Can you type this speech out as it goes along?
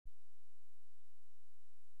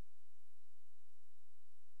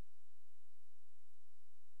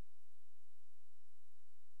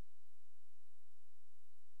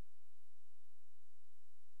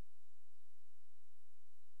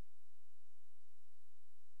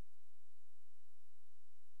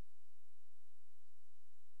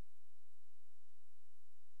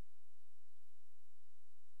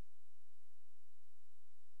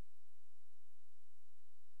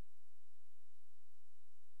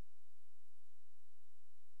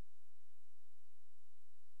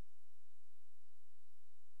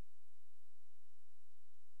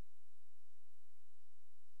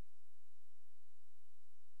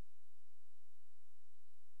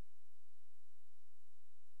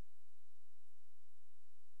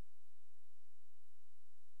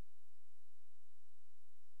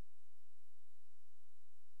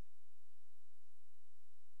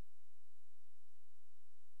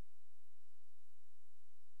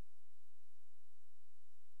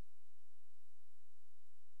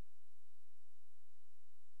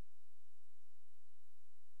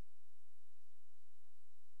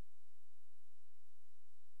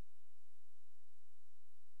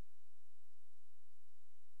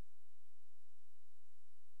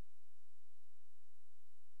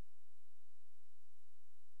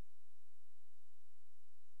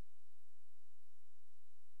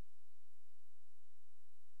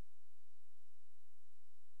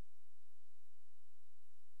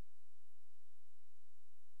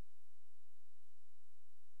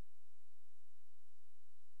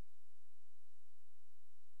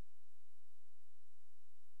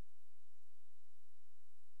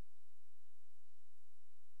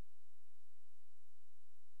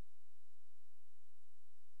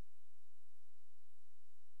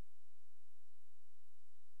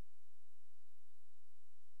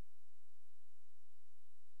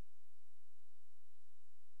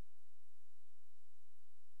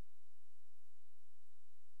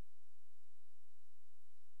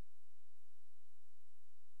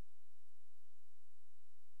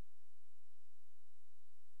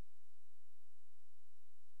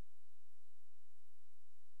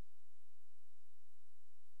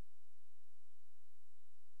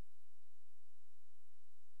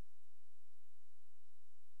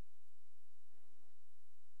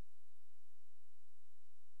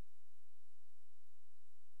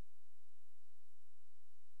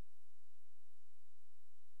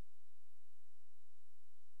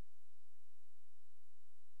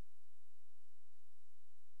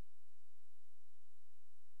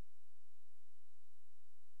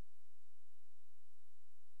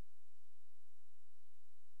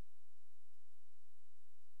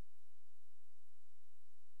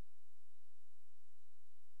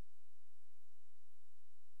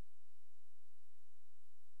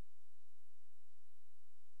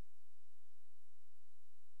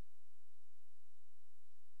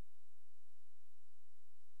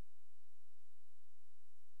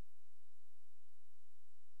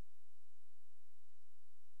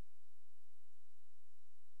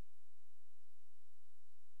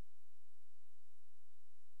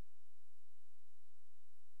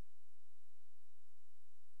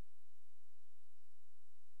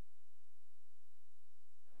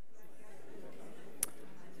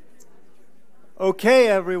Okay,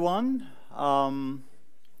 everyone.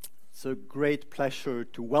 It's a great pleasure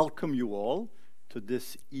to welcome you all to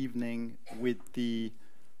this evening with the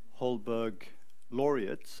Holberg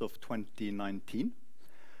Laureates of 2019.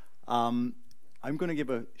 I'm going to give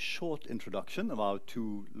a short introduction of our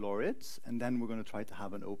two laureates, and then we're going to try to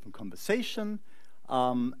have an open conversation.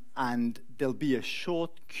 And there'll be a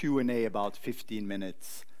short Q&A about 15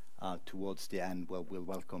 minutes towards the end, where we'll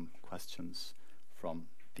welcome questions from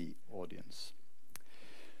the audience.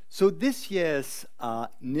 So this year's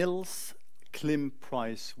Nils Klim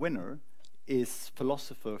Prize winner is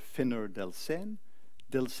philosopher Finnur Dellsén.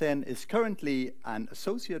 Dellsén is currently an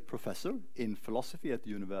associate professor in philosophy at the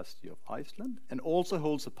University of Iceland and also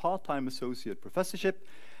holds a part-time associate professorship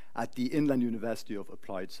at the Inland University of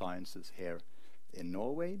Applied Sciences here in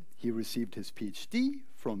Norway. He received his PhD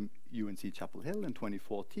from UNC Chapel Hill in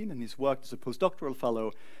 2014, and he's worked as a postdoctoral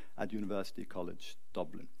fellow at University College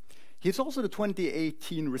Dublin. He's also the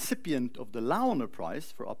 2018 recipient of the Laurate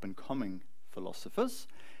Prize for up-and-coming philosophers,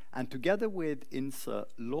 and together with Insa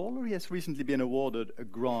Lawler, he has recently been awarded a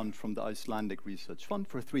grant from the Icelandic Research Fund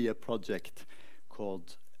for a 3-year project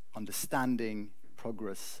called Understanding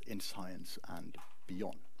Progress in Science and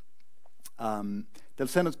Beyond.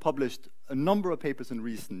 Dellsén has published a number of papers in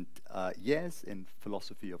recent years in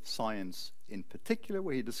philosophy of science in particular,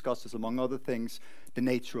 where he discusses, among other things, the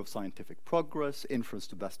nature of scientific progress, inference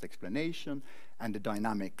to best explanation, and the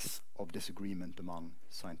dynamics of disagreement among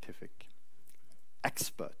scientific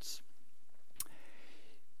experts.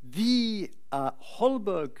 The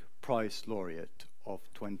Holberg Prize laureate of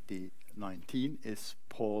 2019 is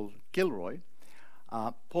Paul Gilroy.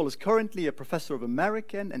 Paul is currently a professor of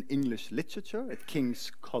American and English literature at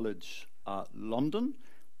King's College London,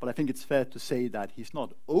 but I think it's fair to say that he's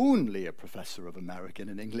not only a professor of American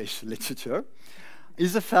and English literature.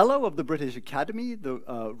 He's a fellow of the British Academy, the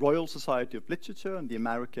Royal Society of Literature, and the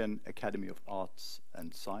American Academy of Arts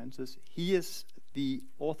and Sciences. He is the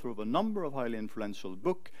author of a number of highly influential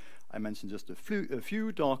books. I mentioned just a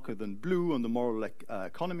few, Darker Than Blue on the Moral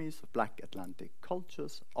Economies of Black Atlantic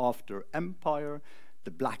Cultures, After Empire,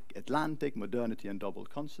 The Black Atlantic, Modernity and Double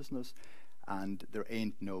Consciousness, and There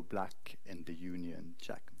Ain't No Black in the Union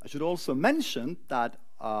Jack. I should also mention that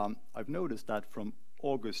I've noticed that from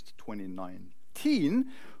August 2019,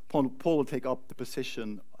 Paul will take up the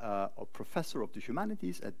position of Professor of the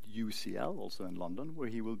Humanities at UCL, also in London, where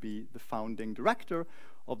he will be the founding director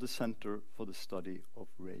of the Center for the Study of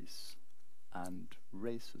Race and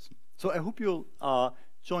Racism. So I hope you'll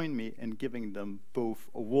join me in giving them both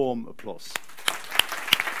a warm applause.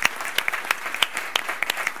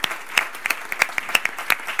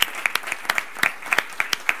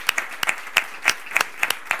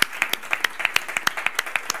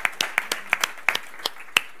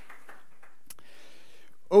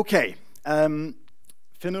 Okay,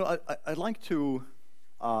 Finnur, I'd like to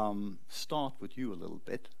start with you a little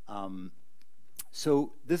bit.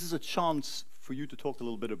 So this is a chance for you to talk a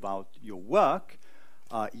little bit about your work.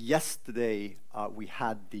 Yesterday, we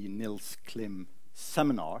had the Nils Klim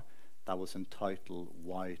seminar that was entitled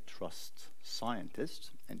Why Trust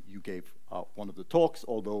Scientists? And you gave one of the talks,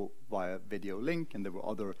 although via video link, and there were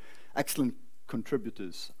other excellent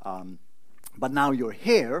contributors. But now you're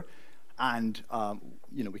here, and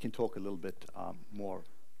we can talk a little bit more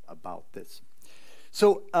about this.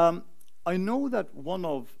 So I know that one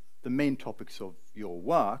of the main topics of your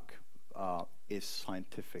work is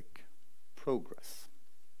scientific progress.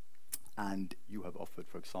 And you have offered,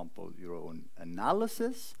 for example, your own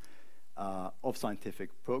analysis of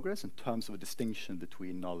scientific progress in terms of a distinction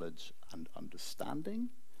between knowledge and understanding.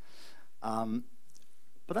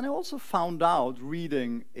 But then I also found out,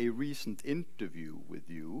 reading a recent interview with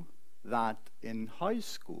you, that in high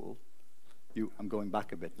school, I'm going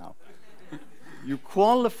back a bit now, you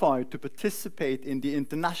qualified to participate in the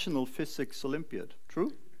International Physics Olympiad.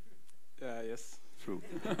 True? Yes. True.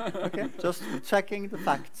 Okay, just checking the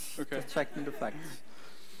facts. Okay. Just checking the facts.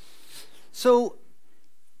 So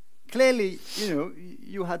clearly,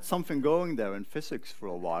 you had something going there in physics for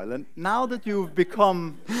a while, and now that you've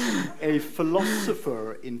become a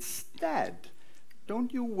philosopher instead,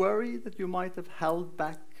 don't you worry that you might have held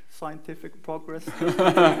back scientific progress?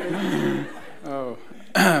 Oh.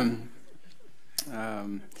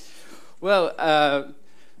 Well,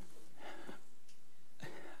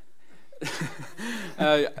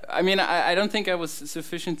 I mean, I don't think I was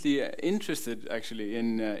sufficiently interested, actually,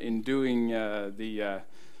 in doing the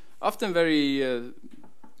often very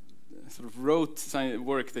sort of rote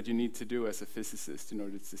work that you need to do as a physicist in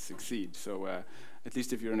order to succeed. So, at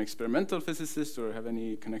least if you're an experimental physicist or have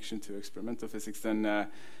any connection to experimental physics, then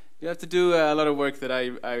You have to do a lot of work that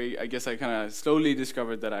I guess I kind of slowly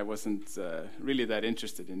discovered that I wasn't really that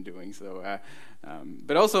interested in doing. So,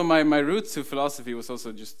 but also my route to philosophy was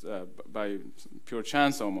also just by pure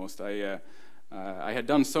chance almost. I had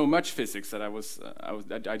done so much physics that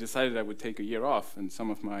I decided I would take a year off, and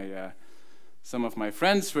some of my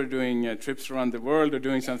friends were doing trips around the world or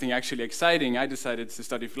doing something actually exciting. I decided to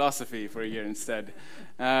study philosophy for a year instead.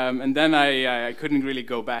 And then I couldn't really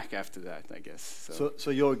go back after that, I guess.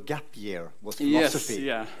 So your gap year was philosophy?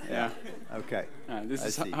 Yes, yeah. Okay. This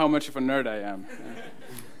is how much of a nerd I am.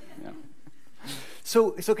 Yeah.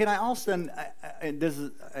 So can I ask then,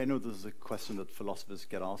 I know this is a question that philosophers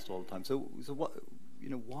get asked all the time. So what,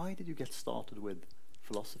 why did you get started with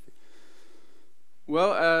philosophy?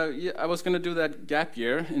 Well, yeah, I was going to do that gap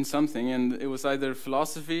year in something, and it was either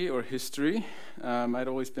philosophy or history. I'd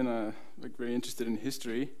always been very interested in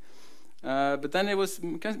history, but then it was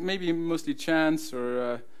maybe mostly chance,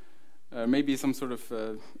 or maybe some sort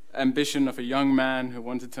of ambition of a young man who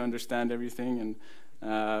wanted to understand everything,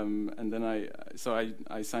 and then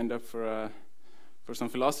I signed up for some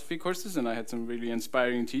philosophy courses, and I had some really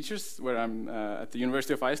inspiring teachers. Where I'm at the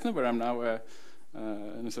University of Iceland, where I'm now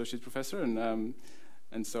an associate professor,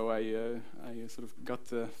 and so I sort of got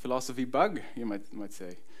the philosophy bug, you might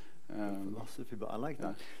say. Philosophy bug, I like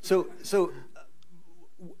that. So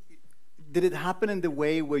did it happen in the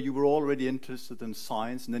way where you were already interested in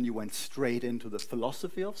science and then you went straight into the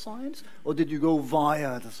philosophy of science, or did you go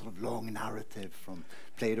via the sort of long narrative from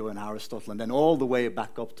Plato and Aristotle and then all the way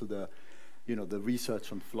back up to the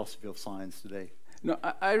research on philosophy of science today? No,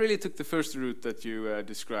 I really took the first route that you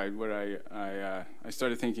described, where I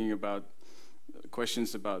started thinking about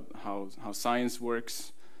questions about how science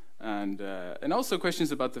works, and also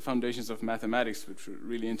questions about the foundations of mathematics, which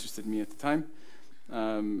really interested me at the time.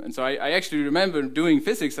 And so I actually remember doing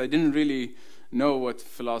physics. I didn't really know what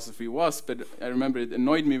philosophy was, but I remember it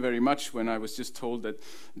annoyed me very much when I was just told that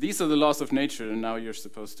these are the laws of nature and now you're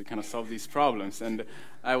supposed to kind of solve these problems. And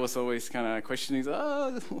I was always kind of questioning,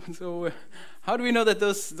 so how do we know that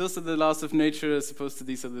those are the laws of nature as opposed to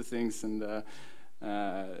these other things? And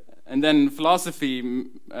then philosophy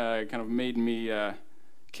kind of made me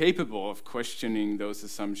capable of questioning those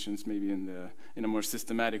assumptions, maybe in a more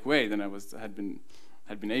systematic way than I had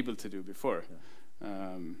been able to do before.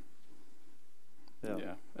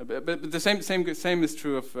 Yeah. But the same is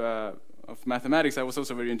true of mathematics. I was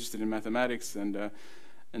also very interested in mathematics, and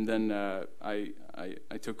then I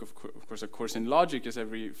took of course a course in logic, as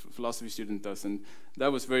every philosophy student does, and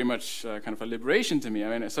that was very much kind of a liberation to me.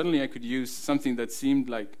 I mean, suddenly I could use something that seemed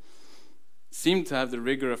to have the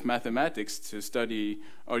rigor of mathematics to study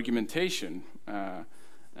argumentation. For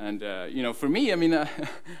me, I mean,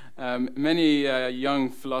 many young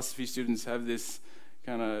philosophy students have this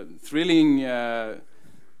kind of thrilling.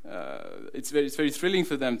 It's very thrilling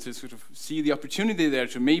for them to sort of see the opportunity there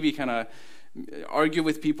to maybe kind of argue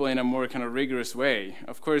with people in a more kind of rigorous way.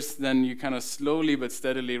 Of course, then you kind of slowly but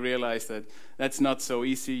steadily realize that that's not so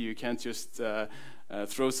easy. You can't just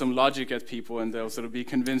throw some logic at people and they'll sort of be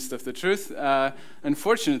convinced of the truth.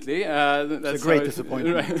 Unfortunately, that's a great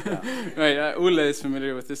disappointment. Right. Yeah. Right. Ole is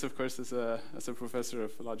familiar with this, of course, as a professor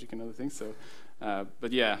of logic and other things. So,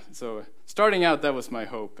 but yeah. So starting out, that was my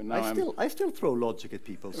hope, and now I still throw logic at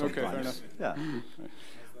people sometimes. Okay, fair enough. Yeah.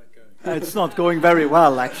 It's not going very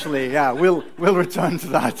well, actually. Yeah, we'll return to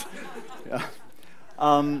that. Yeah.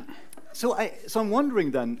 So I'm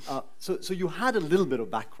wondering then. So you had a little bit of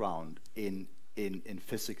background in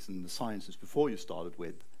physics and the sciences before you started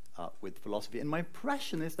with philosophy, and my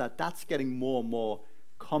impression is that that's getting more and more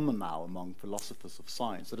common now among philosophers of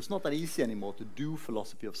science. So it's not that easy anymore to do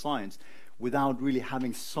philosophy of science without really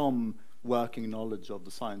having some working knowledge of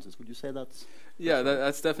the sciences. Would you say that's? Yeah,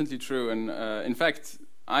 that's definitely true. And in fact,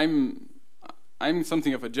 I'm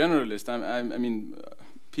something of a generalist. I mean,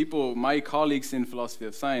 my colleagues in philosophy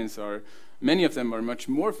of science many of them are much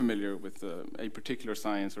more familiar with a particular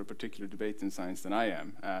science or a particular debate in science than I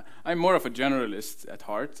am. I'm more of a generalist at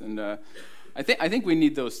heart, and I think we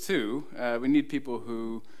need those too. We need people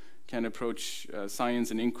who can approach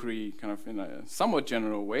science and inquiry kind of in a somewhat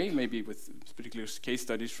general way, maybe with particular case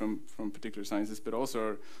studies from particular sciences, but also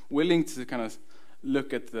are willing to kind of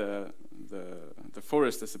look at the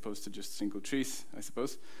forest as opposed to just single trees, I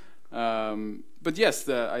suppose. But yes,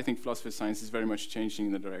 I think philosophy of science is very much changing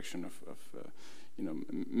in the direction of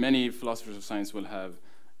many philosophers of science will have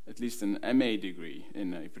at least an MA degree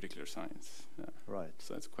in a particular science. Right.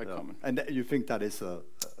 So that's quite common. And you think that is a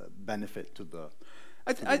benefit to the?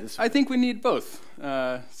 I think we need both.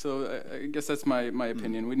 So I guess that's my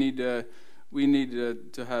opinion. We we need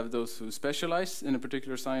to have those who specialize in a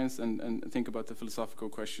particular science and think about the philosophical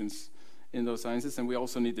questions in those sciences, and we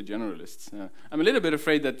also need the generalists. I'm a little bit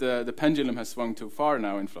afraid that the pendulum has swung too far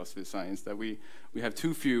now in philosophy of science, that we have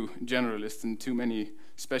too few generalists and too many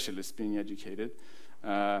specialists being educated.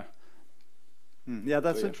 Yeah,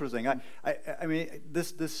 that's interesting. I mean,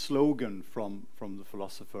 this slogan from the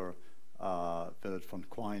philosopher Philip von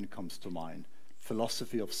Quine comes to mind.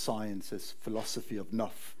 Philosophy of science is philosophy of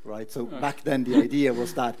enough, right? So back then the idea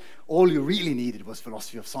was that all you really needed was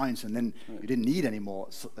philosophy of science, and then you didn't need any more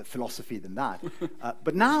philosophy than that.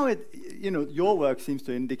 But now, your work seems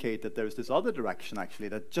to indicate that there's this other direction, actually,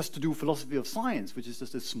 that just to do philosophy of science, which is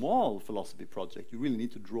just a small philosophy project, you really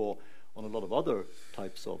need to draw on a lot of other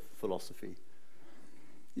types of philosophy.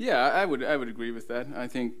 Yeah, I would agree with that. I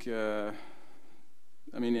think.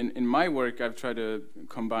 I mean, in my work, I've tried to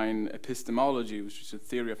combine epistemology, which is a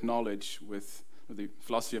theory of knowledge, with the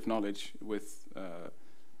philosophy of knowledge, with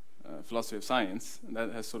philosophy of science. And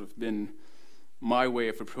that has sort of been my way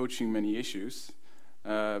of approaching many issues.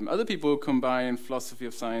 Other people combine philosophy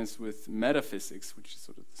of science with metaphysics, which is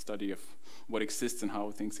sort of the study of what exists and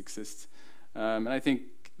how things exist. And I think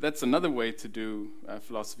that's another way to do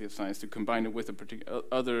philosophy of science, to combine it with a particular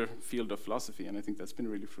other field of philosophy. And I think that's been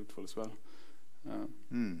really fruitful as well.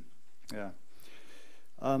 Yeah.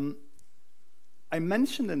 I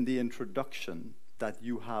mentioned in the introduction that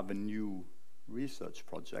you have a new research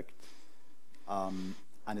project, and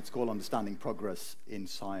it's called Understanding Progress in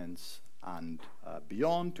Science and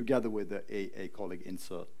Beyond, together with a colleague,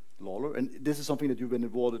 Insa Lawler. And this is something that you've been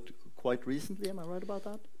awarded quite recently, am I right about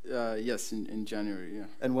that? Yes, in January, yeah.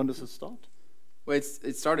 And when does it start? Well,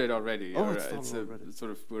 it started already. Oh, it started already. Sort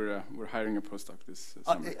of, we're hiring a postdoc this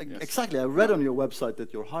summer. Yes. Exactly. I read on your website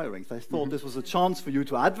that you're hiring. So I thought this was a chance for you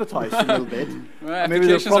to advertise a little bit. Well, maybe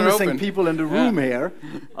there are promising people in the room here,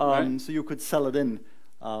 right. So you could sell it in.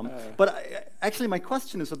 But actually, my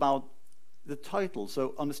question is about the title.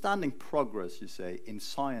 So, Understanding Progress, you say, in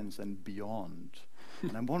Science and Beyond.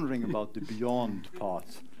 And I'm wondering about the beyond part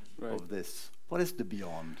of this. What is the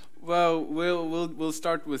beyond? Well, we'll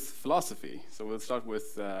start with philosophy. So we'll start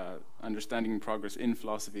with understanding progress in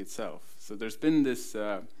philosophy itself. So there's been this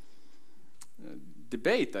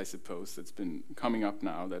debate, I suppose, that's been coming up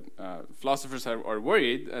now, that philosophers are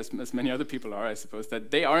worried, as many other people are, I suppose,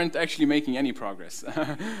 that they aren't actually making any progress.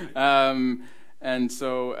 And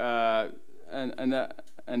so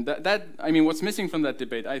that I mean, what's missing from that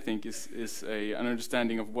debate, I think, is an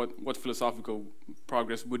understanding of what philosophical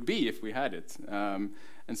progress would be if we had it.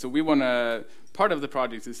 And so we want to. Part of the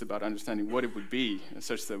project is about understanding what it would be,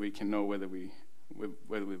 such that we can know whether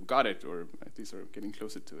we've got it, or at least are getting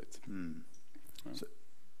closer to it. So,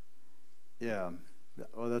 yeah.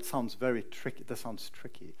 Well, that sounds very tricky. That sounds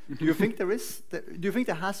tricky. Do you think there is? Do you think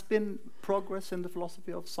there has been progress in the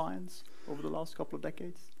philosophy of science over the last couple of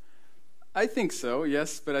decades? I think so,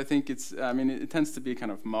 yes, but I think it's. I mean, it tends to be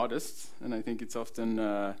kind of modest, and I think it's often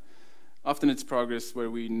it's progress where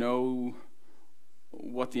we know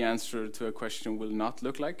what the answer to a question will not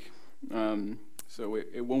look like. So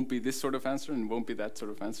it won't be this sort of answer, and it won't be that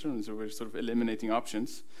sort of answer, and so we're sort of eliminating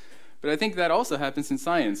options. But I think that also happens in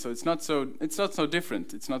science, so it's not so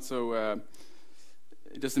different. It's not so.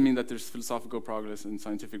 It doesn't mean that there's philosophical progress and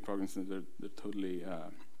scientific progress, and they're totally.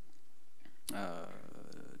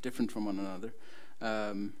 Different from one another.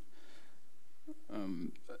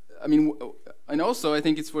 I mean, and also I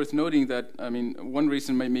think it's worth noting that, I mean, one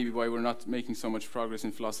reason maybe why we're not making so much progress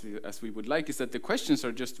in philosophy as we would like is that the questions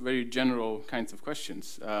are just very general kinds of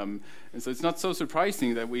questions. And so it's not so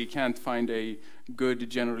surprising that we can't find a good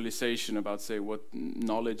generalization about, say, what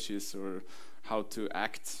knowledge is or how to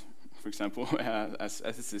act, for example, as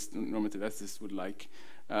ethicists, normative ethicists would like.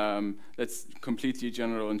 That's completely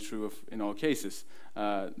general and true in all cases.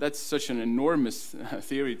 That's such an enormous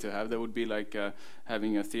theory to have. That would be like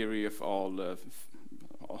having a theory of all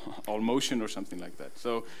motion or something like that.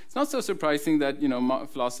 So it's not so surprising that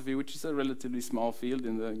philosophy, which is a relatively small field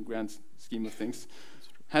in the grand scheme of things,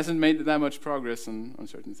 hasn't made that much progress on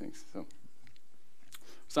certain things.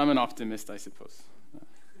 So I'm an optimist, I suppose.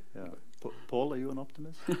 Yeah. Paul, are you an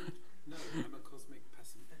optimist? No, I'm a cosmic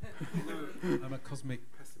pessimist. I'm a cosmic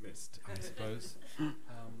pessimist, I suppose.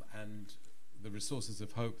 And the resources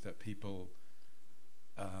of hope that people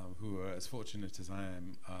who are as fortunate as I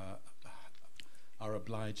am are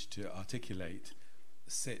obliged to articulate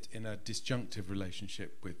sit in a disjunctive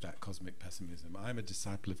relationship with that cosmic pessimism. I'm a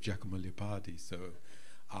disciple of Giacomo Leopardi, so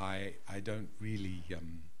I don't really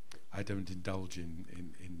I don't indulge in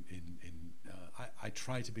I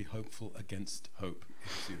try to be hopeful against hope.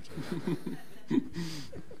 If you see what I mean.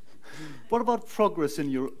 What about progress in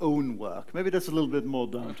your own work? Maybe that's a little bit more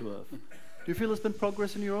down to earth. Do you feel there's been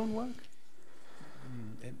progress in your own work?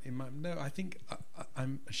 No, I think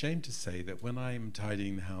I'm ashamed to say that when I'm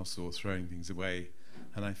tidying the house or throwing things away,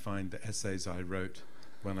 and I find the essays I wrote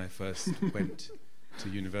when I first went to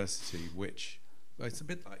university, which, well, it's a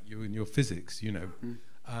bit like you in your physics, you know.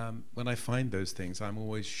 When I find those things, I'm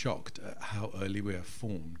always shocked at how early we are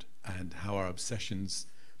formed and how our obsessions,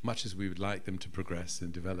 much as we would like them to progress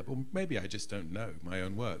and develop, or maybe I just don't know my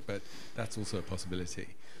own work, but that's also a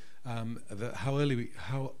possibility. How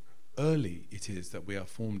early it is that we are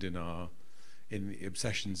formed in the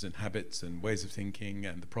obsessions and habits and ways of thinking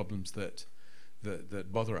and the problems that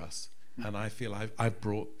bother us. And I feel I've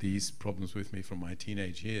brought these problems with me from my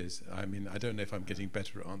teenage years. I mean, I don't know if I'm getting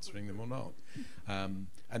better at answering them or not.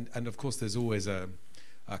 And of course, there's always a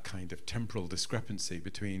kind of temporal discrepancy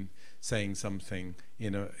between saying something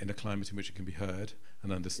in a climate in which it can be heard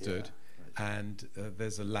and understood, and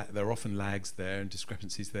there are often lags there and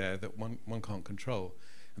discrepancies there that one can't control.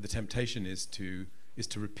 And the temptation is to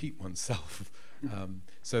repeat oneself.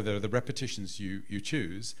 So there are the repetitions you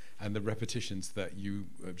choose and the repetitions that you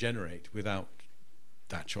generate without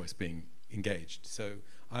that choice being engaged. So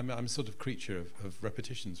I'm a sort of creature of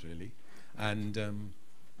repetitions, really. And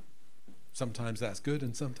sometimes that's good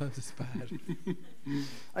and sometimes it's bad.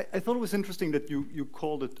 I thought it was interesting that you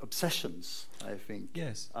called it obsessions, I think.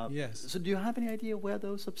 Yes, yes. So do you have any idea where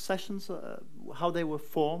those obsessions, how they were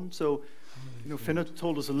formed? So, Finnur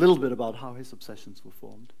told us a little bit about how his obsessions were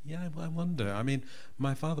formed. Yeah, I wonder. I mean,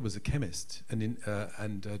 my father was a chemist and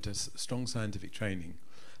had strong scientific training.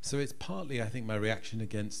 So it's partly, I think, my reaction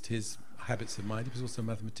against his habits of mind. He was also a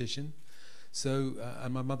mathematician. So,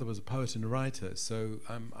 and my mother was a poet and a writer. So,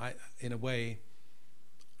 in a way,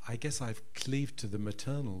 I guess I've cleaved to the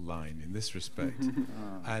maternal line in this respect,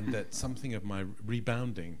 and that something of my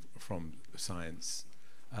rebounding from science.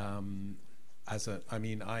 I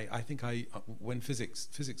think when physics,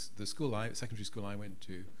 the secondary school I went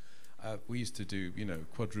to, we used to do,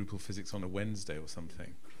 quadruple physics on a Wednesday or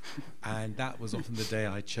something. And that was often the day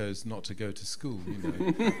I chose not to go to school,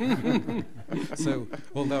 So,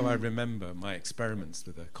 although I remember my experiments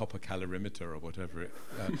with a copper calorimeter or whatever,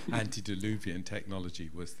 antediluvian technology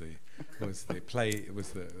was the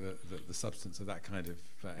substance of that kind of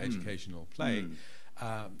educational play.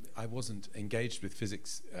 I wasn't engaged with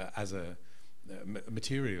physics as a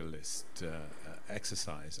materialist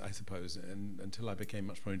exercise, I suppose, and until I became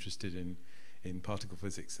much more interested in particle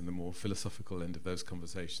physics and the more philosophical end of those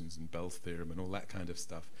conversations and Bell's theorem and all that kind of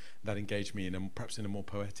stuff. That engaged me perhaps in a more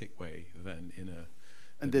poetic way than in a...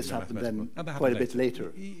 And this happened then quite a bit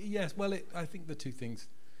later. Yes, well, I think the two things,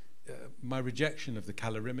 my rejection of the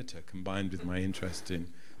calorimeter combined with my interest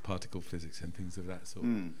in particle physics and things of that sort.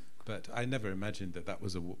 But I never imagined that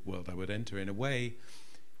was a world I would enter. In a way,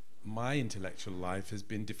 my intellectual life has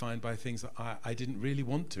been defined by things that I didn't really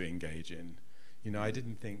want to engage in. I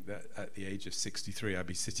didn't think that at the age of 63 I'd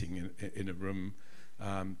be sitting in a room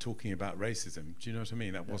talking about racism. Do you know what I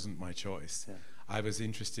mean? That wasn't my choice. Yeah. I was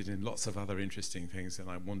interested in lots of other interesting things, and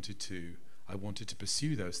I wanted to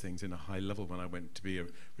pursue those things in a high level. When I went to be a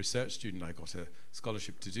research student, I got a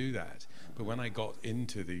scholarship to do that. But when I got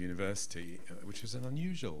into the university, which was an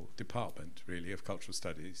unusual department, really, of cultural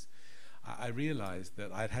studies, I realized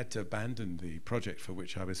that I'd had to abandon the project for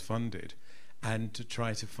which I was funded and to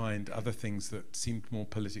try to find other things that seemed more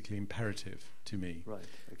politically imperative to me. Right,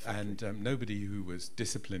 exactly. And nobody who was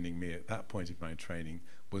disciplining me at that point in my training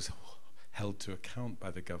was held to account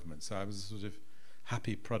by the government. So I was a sort of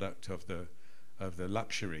happy product of the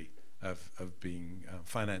luxury of being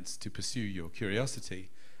financed to pursue your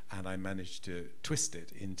curiosity, and I managed to twist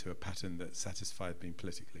it into a pattern that satisfied me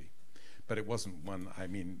politically. But it wasn't one. I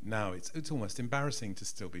mean, now it's almost embarrassing to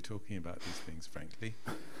still be talking about these things, frankly.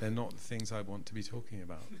 They're not the things I want to be talking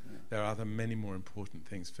about. Yeah. There are many more important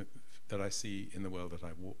things that I see in the world that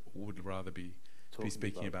I would rather be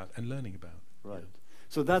speaking about and learning about. Right. Yeah.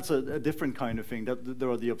 So that's a different kind of thing. There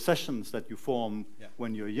are the obsessions that you form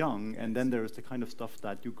when you're young, and then there's the kind of stuff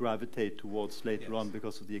that you gravitate towards later on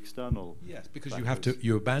because of the external. Yes, because factors.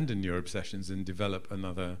 you abandon your obsessions and develop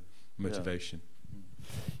another motivation.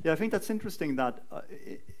 Yeah, I think that's interesting that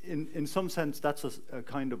in some sense that's a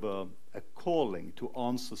kind of a calling to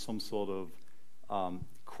answer some sort of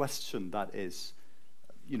question that is,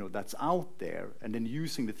 that's out there, and then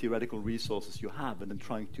using the theoretical resources you have and then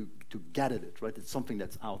trying to get at it, right? It's something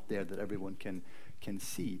that's out there that everyone can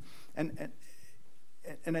see. And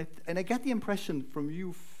I get the impression from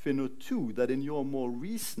you, Finnur, too, that in your more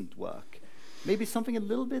recent work, maybe something a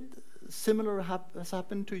little bit similar has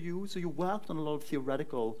happened to you. So you worked on a lot of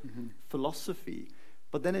theoretical philosophy,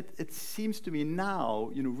 But then it seems to me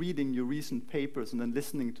now, reading your recent papers and then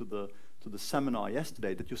listening to the seminar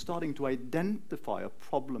yesterday, that you're starting to identify a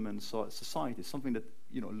problem in society, something that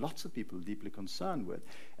lots of people are deeply concerned with,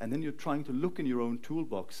 and then you're trying to look in your own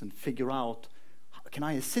toolbox and figure out, can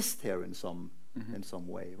I assist here in some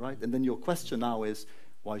way, right? And then your question now is,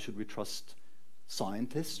 why should we trust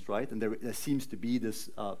scientists, right? And there seems to be this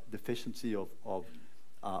deficiency of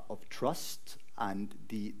trust, and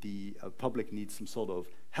the public needs some sort of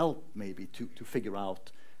help maybe to figure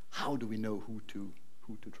out, how do we know who to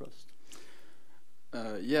trust?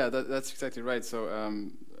 Yeah, that's exactly right. So,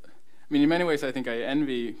 in many ways, I think I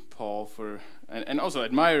envy Paul and also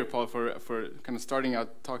admire Paul for kind of starting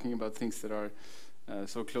out talking about things that are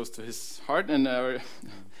so close to his heart, and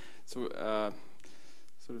sort of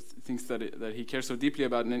things that he cares so deeply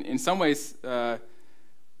about. And in some ways,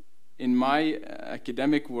 in my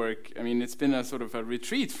academic work, it's been a sort of a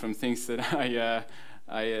retreat from things that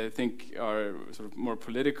I think are sort of more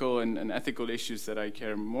political and ethical issues that I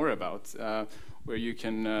care more about, where you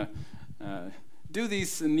can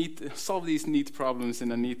solve these neat problems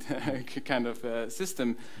in a neat kind of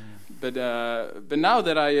system. But now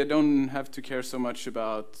that I don't have to care so much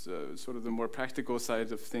about sort of the more practical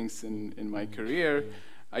side of things in my career,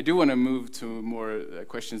 I do want to move to more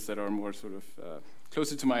questions that are more sort of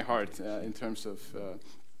closer to my heart in terms of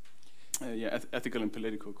ethical and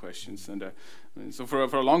political questions. And so for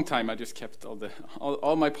a long time, I just kept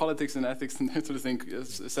all my politics and ethics and that sort of thing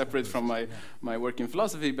separate from my work in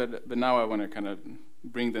philosophy. But now I want to kind of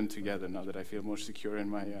bring them together now that I feel more secure in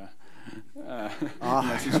my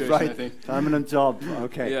my situation. Right. I think. Permanent job.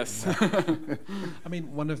 Okay. Yes.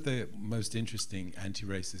 One of the most interesting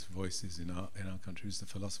anti-racist voices in our country is the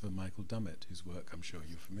philosopher Michael Dummett, whose work I'm sure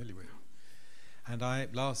you're familiar with. And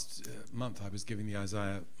last month I was giving the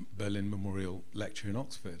Isaiah Berlin Memorial Lecture in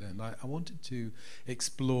Oxford, and I wanted to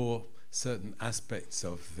explore certain aspects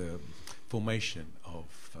of the formation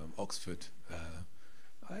of Oxford.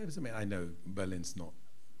 I know Berlin's not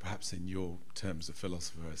perhaps in your terms a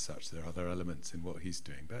philosopher as such. There are other elements in what he's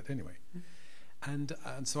doing, but anyway. And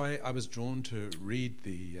so I was drawn to read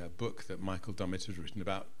the book that Michael Dummett had written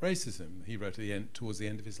about racism. He wrote towards the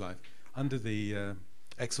end of his life under the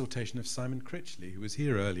exhortation of Simon Critchley, who was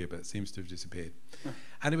here earlier but seems to have disappeared.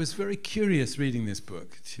 And it was very curious reading this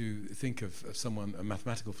book to think of someone, a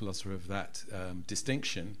mathematical philosopher of that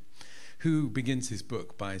distinction, who begins his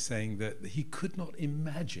book by saying that he could not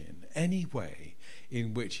imagine any way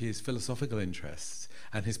in which his philosophical interests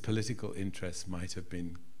and his political interests might have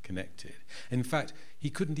been connected. In fact,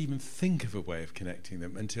 he couldn't even think of a way of connecting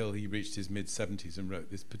them until he reached his mid-70s and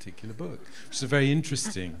wrote this particular book, which is a very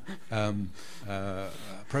interesting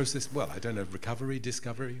process. Well, I don't know, recovery,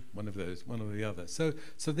 discovery, one of the other. So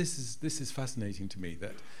this is fascinating to me,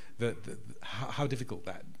 that how difficult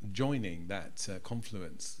that joining, that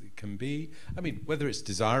confluence can be. Whether it's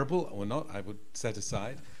desirable or not, I would set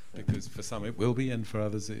aside, because for some it will be, and for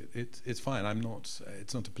others it's fine.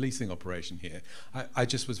 It's not a policing operation here. I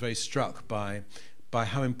just was very struck by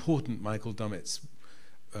how important Michael Dummett's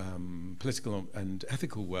political and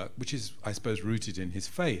ethical work, which is, I suppose, rooted in his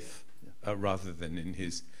faith rather than in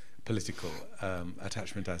his political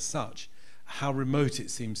attachment as such, how remote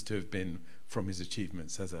it seems to have been from his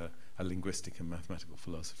achievements as a linguistic and mathematical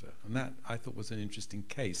philosopher. And that, I thought, was an interesting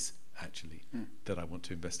case, actually, that I want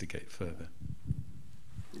to investigate further.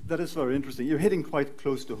 That is very interesting. You're hitting quite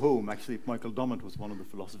close to home. Actually, Michael Dummett was one of the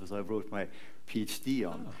philosophers I wrote my PhD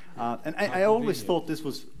on. And I always thought this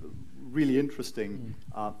was really interesting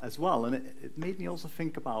as well. And it made me also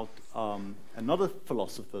think about another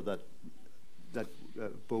philosopher that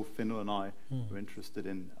both Finnur and I were interested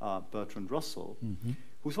in, Bertrand Russell,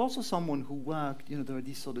 who's also someone who worked, there are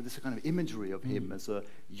this kind of imagery of him as a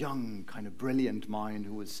young, kind of brilliant mind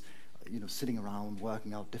who was, sitting around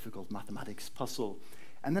working out difficult mathematics puzzle.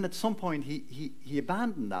 And then at some point he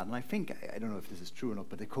abandoned that, and I think, I don't know if this is true or not,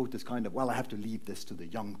 but the quote is kind of, well, I have to leave this to the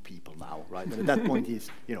young people now, right? And at that point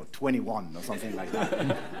he's 21 or something like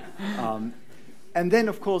that. And then,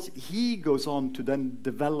 of course, he goes on to then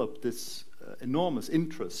develop this enormous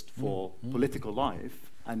interest for political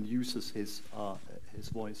life and uses his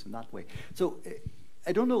voice in that way. So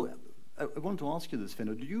I don't know, I want to ask you this,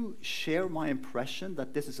 Finnur. Do you share my impression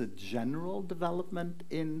that this is a general development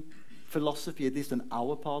in philosophy, at least in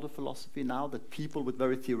our part of philosophy now, that people with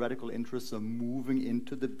very theoretical interests are moving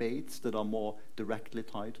into debates that are more directly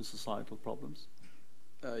tied to societal problems?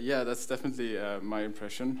 Yeah, that's definitely my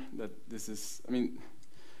impression, that this is,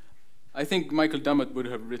 I think Michael Dummett would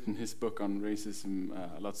have written his book on racism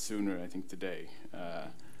a lot sooner, I think, today,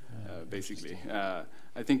 basically.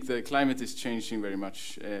 I think the climate is changing very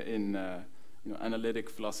much in analytic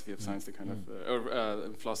philosophy of science, the kind of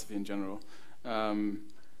or philosophy in general.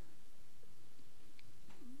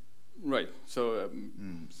 Right. So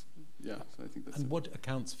yeah. So I think that's. And what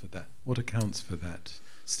accounts for that? What accounts for that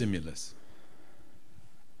stimulus?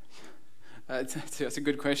 That's a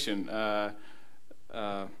good question.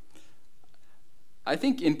 I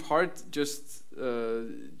think in part just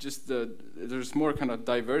there's more kind of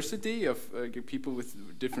diversity of people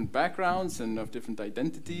with different backgrounds and of different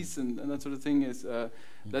identities and that sort of thing is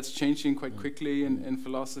that's changing quite quickly in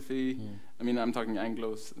philosophy. I mean, I'm talking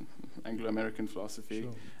Anglo-American philosophy.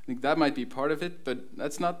 Sure. I think that might be part of it, but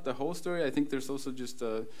that's not the whole story. I think there's also just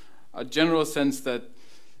a general sense that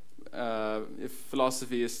if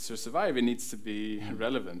philosophy is to survive, it needs to be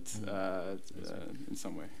relevant in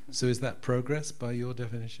some way. So is that progress by your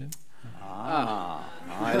definition?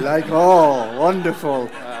 I like, wonderful.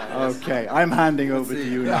 Okay, I'm handing over to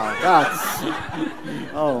you now. That's,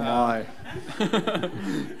 my.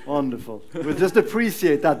 Wonderful. We'll just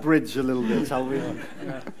appreciate that bridge a little bit, shall we?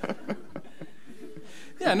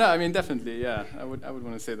 Yeah, no, I mean, definitely, yeah. I would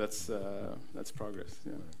want to say that's progress,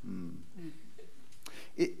 yeah.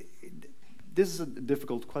 This is a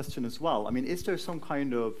difficult question as well. I mean, is there some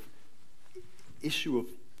kind of issue of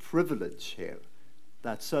privilege here,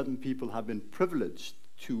 that certain people have been privileged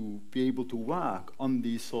to be able to work on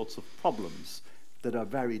these sorts of problems that are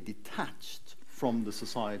very detached from the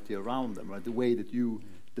society around them, right? The way that you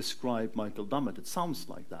describe Michael Dummett, it sounds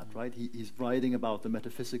like that, right? He's writing about the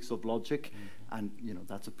metaphysics of logic, and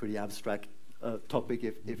that's a pretty abstract topic,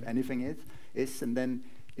 if anything is, and then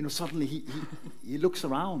suddenly he looks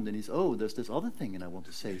around and there's this other thing, and I want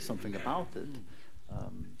to say something about it.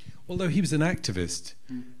 Although he was an activist,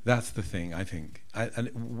 that's the thing, I think. And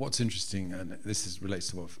what's interesting, and this relates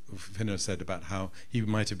to what Finnur said about how he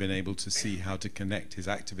might have been able to see how to connect his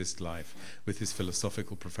activist life with his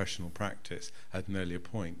philosophical professional practice at an earlier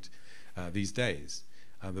point these days.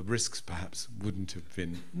 The risks perhaps wouldn't have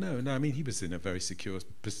been... No, I mean, he was in a very secure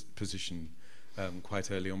position quite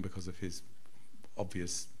early on because of his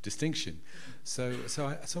obvious distinction. So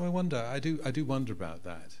I wonder, I do wonder about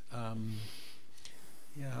that. And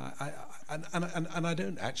I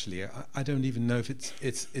don't actually. I don't even know if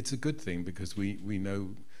it's a good thing, because we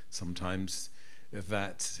know sometimes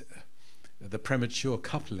that the premature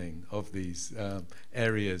coupling of these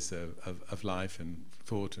areas of life and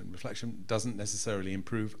thought and reflection doesn't necessarily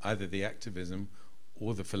improve either the activism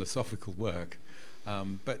or the philosophical work.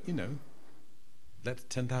 But let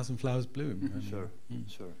 10,000 flowers bloom. Sure.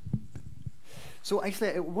 So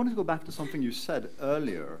actually, I wanted to go back to something you said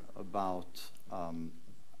earlier about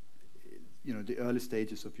the early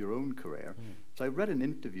stages of your own career. So I read an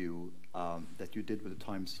interview that you did with the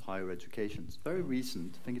Times Higher Education. It's very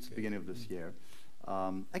recent. I think it's the beginning of this year.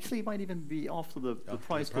 Actually, it might even be after the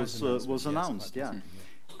prize was announced. Yeah.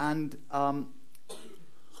 And the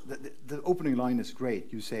opening line is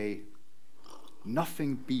great. You say,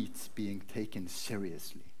 "Nothing beats being taken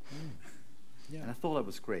seriously." And I thought that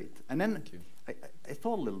was great. And then I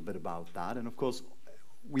thought a little bit about that. And of course,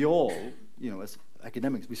 we all, as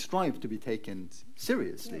academics, we strive to be taken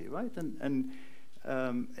seriously, right? And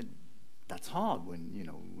that's hard when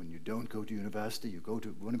you don't go to university. You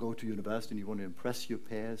want to go to university and you want to impress your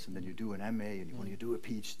peers, and then you do an MA and you want to do a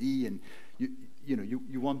PhD, and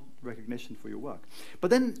you want recognition for your work. But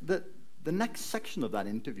then the next section of that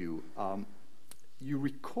interview, you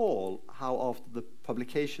recall how after the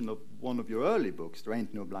publication of one of your early books, There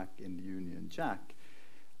Ain't No Black in the Union Jack,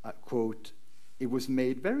 quote, "It was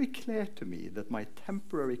made very clear to me that my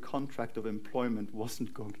temporary contract of employment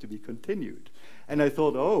wasn't going to be continued." And I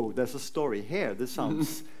thought, there's a story here. This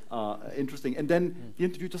sounds interesting. And then the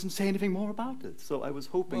interview doesn't say anything more about it. So I was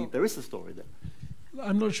hoping there is a story there.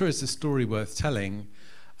 I'm not sure it's a story worth telling.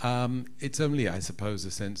 It's only, I suppose,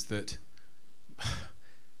 a sense that...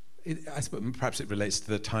 I suppose perhaps it relates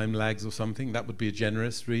to the time lags or something. That would be a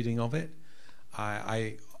generous reading of it.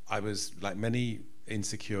 I was, like many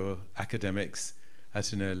insecure academics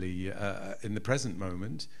at an early, in the present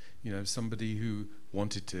moment, somebody who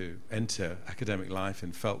wanted to enter academic life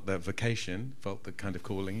and felt their vocation, felt the kind of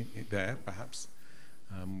calling there, perhaps,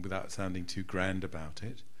 without sounding too grand about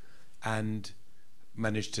it, and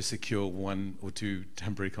managed to secure 1 or 2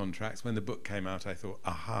 temporary contracts. When the book came out, I thought,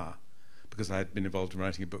 aha, because I had been involved in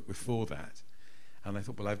writing a book before that, and I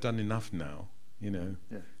thought, well, I've done enough now,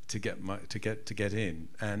 to get in.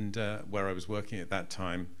 And where I was working at that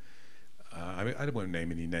time, I won't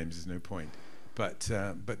name any names. There's no point. But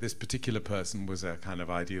this particular person was a kind of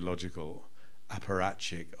ideological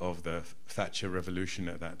apparatchik of the Thatcher Revolution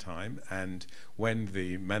at that time. And when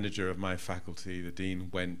the manager of my faculty, the dean,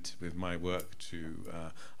 went with my work to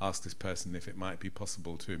ask this person if it might be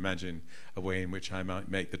possible to imagine a way in which I might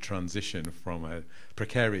make the transition from a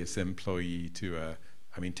precarious employee to a,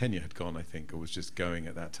 I mean, tenure had gone, I think, or was just going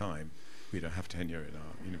at that time. We don't have tenure in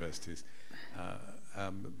our universities.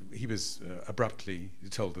 He was abruptly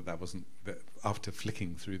told that that wasn't, that after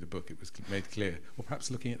flicking through the book it was made clear, or perhaps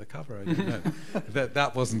looking at the cover, I don't know,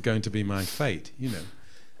 that wasn't going to be my fate, you know.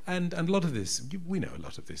 And a lot of this, we know a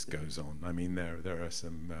lot of this goes on. I mean, there are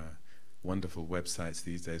some wonderful websites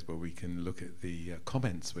these days where we can look at the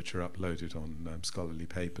comments which are uploaded on scholarly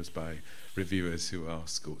papers by reviewers who are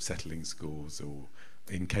settling scores or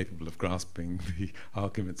incapable of grasping the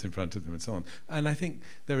arguments in front of them and so on. And I think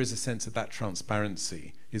there is a sense that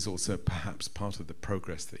transparency is also perhaps part of the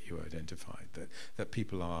progress that you identified, that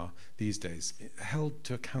people are these days held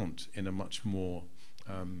to account in a much more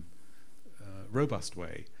robust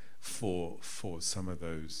way for some of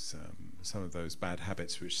those bad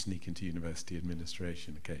habits which sneak into university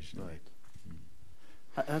administration occasionally. Right.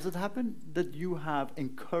 Has it happened that you have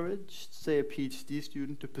encouraged, say, a PhD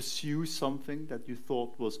student to pursue something that you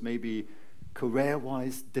thought was maybe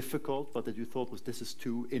career-wise difficult, but that you thought was, this is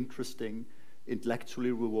too interesting,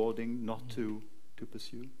 intellectually rewarding, not to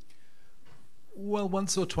pursue? Well,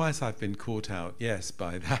 once or twice I've been caught out, yes,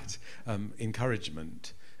 by that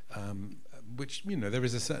encouragement, which, you know, there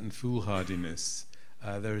is a certain foolhardiness.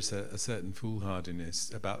 There is a certain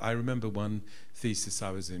foolhardiness about. I remember one thesis I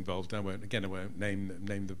was involved in. I won't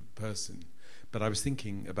name the person, but I was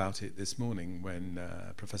thinking about it this morning when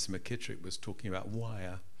Professor McKittrick was talking about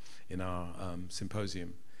wire in our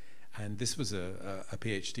symposium, and this was a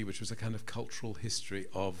PhD which was a kind of cultural history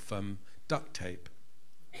of duct tape.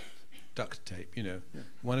 Duct tape, you know,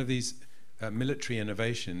 one of these military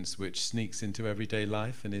innovations which sneaks into everyday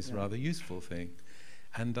life and is a rather useful thing.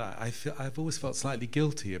 And I've always felt slightly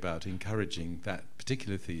guilty about encouraging that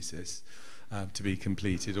particular thesis to be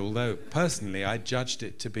completed, although personally I judged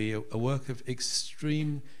it to be a work of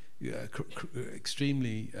extremely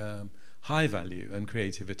high value and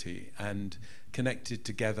creativity, and connected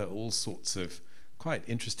together all sorts of quite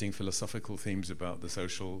interesting philosophical themes about the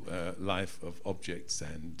social life of objects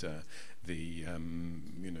and the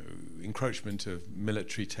encroachment of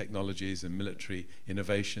military technologies and military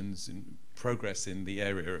innovations and progress in the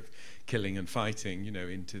area of killing and fighting, you know,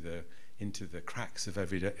 into the cracks of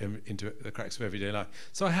everyday life.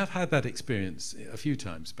 So I have had that experience a few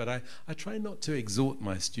times, but I try not to exhort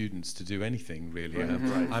my students to do anything really.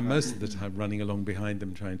 I'm most of the time running along behind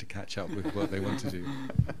them trying to catch up with what they want to do.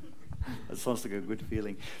 That sounds like a good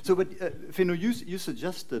feeling. So, but Finnur, you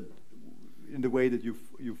suggested in the way that you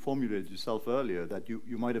formulated yourself earlier that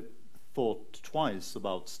you might have thought twice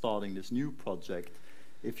about starting this new project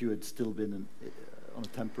if you had still been on a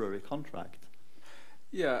temporary contract.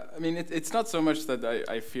 Yeah, I mean, it's not so much that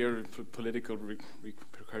I fear political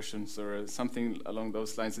repercussions or something along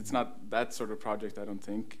those lines. It's not that sort of project, I don't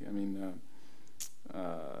think. I mean,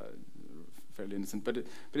 fairly innocent. But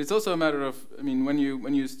it's also a matter of, I mean, when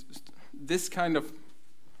you this kind of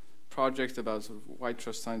project about sort of white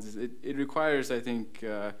trash sciences, it requires, I think,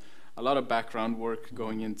 a lot of background work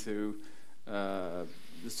going into the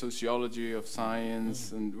sociology of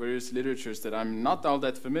science and various literatures that I'm not all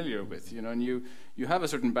that familiar with, you know, and you have a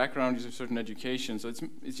certain background, you have a certain education, so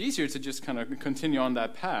it's easier to just kind of continue on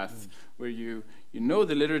that path where you know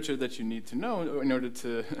the literature that you need to know in order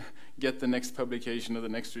to get the next publication or the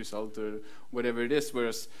next result or whatever it is,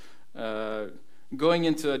 whereas going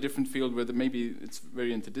into a different field where maybe it's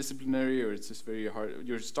very interdisciplinary or it's just very hard,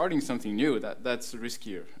 you're starting something new, that's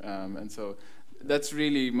riskier, and so that's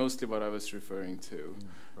really mostly what I was referring to.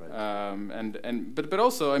 Right. But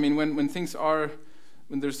also, I mean, when things are,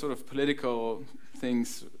 when there's sort of political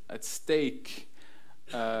things at stake,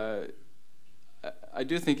 I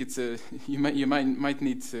do think it's you might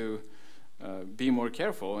need to be more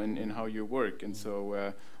careful in how you work, and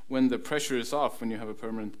so when the pressure is off, when you have a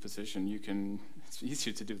permanent position, it's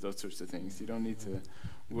easier to do those sorts of things. You don't need to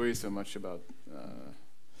worry so much about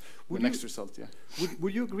the next result. Yeah.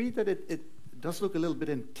 Would you agree that it does look a little bit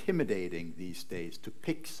intimidating these days to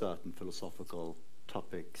pick certain philosophical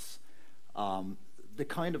topics, the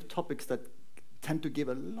kind of topics that tend to give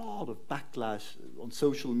a lot of backlash on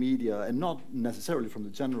social media, and not necessarily from the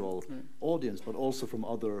general audience, but also from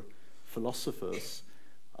other philosophers.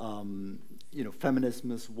 You know,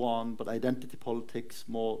 feminism is one, but identity politics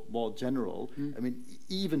more general. I mean,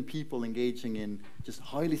 even people engaging in just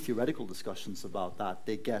highly theoretical discussions about that,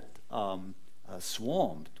 they get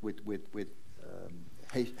swarmed with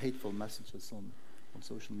hateful messages on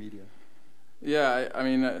social media. Yeah, I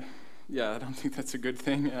mean, yeah, I don't think that's a good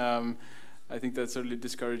thing. I think that certainly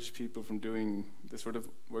discourages people from doing the sort of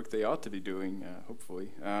work they ought to be doing, hopefully.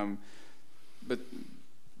 But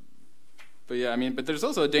yeah, I mean, but there's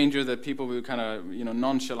also a danger that people will kind of,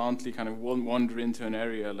 nonchalantly kind of wander into an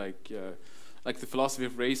area like the philosophy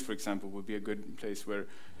of race, for example, would be a good place where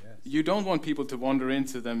you don't want people to wander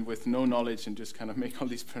into them with no knowledge and just kind of make all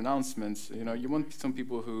these pronouncements. You want some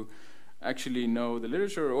people who actually know the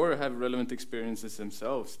literature or have relevant experiences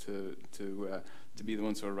themselves to be the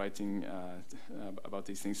ones who are writing about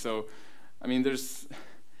these things. So, I mean, there's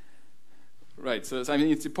right. So I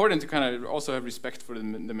mean, it's important to kind of also have respect for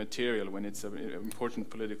the material when it's an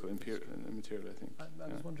important political material, I think.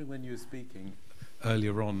 I was wondering when you were speaking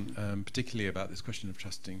earlier on, particularly about this question of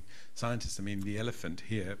trusting scientists. I mean, the elephant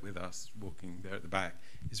here with us walking there at the back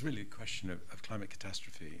is really a question of climate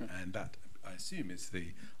catastrophe, and that, I assume, is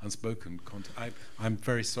the unspoken content. I'm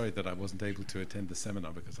very sorry that I wasn't able to attend the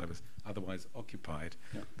seminar because I was otherwise occupied.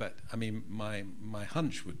 Yeah. But I mean, my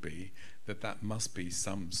hunch would be that must be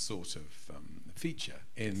some sort of feature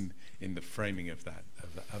in the framing of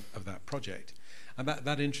that project, and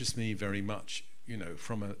that interests me very much.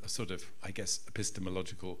 From a sort of, I guess,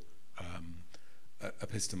 epistemological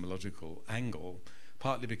angle,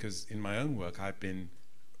 partly because in my own work I've been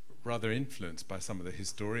rather influenced by some of the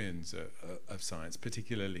historians of science,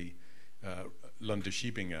 particularly Lunde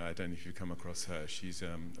Schiebinger. I don't know if you've come across her. She's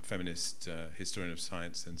a feminist historian of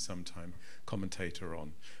science and sometime commentator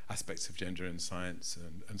on aspects of gender in science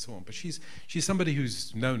and so on. But she's somebody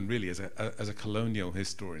who's known really as a colonial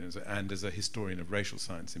historian and as a historian of racial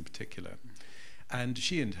science in particular. And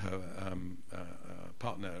she and her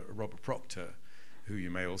partner, Robert Proctor,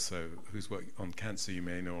 whose work on cancer you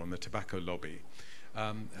may know, on the tobacco lobby,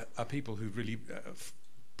 are people who really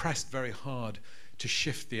pressed very hard to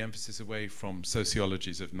shift the emphasis away from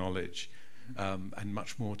sociologies of knowledge and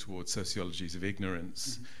much more towards sociologies of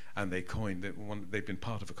ignorance. Mm-hmm. And they coined they've been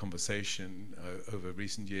part of a conversation over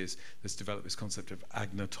recent years that's developed this concept of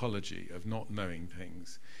agnotology, of not knowing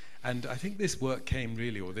things. And I think this work came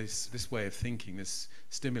really, or this way of thinking, this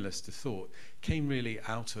stimulus to thought, came really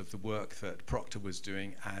out of the work that Proctor was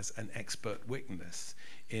doing as an expert witness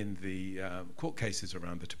in the court cases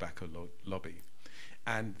around the tobacco lobby.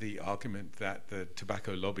 And the argument that the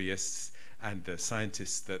tobacco lobbyists and the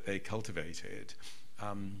scientists that they cultivated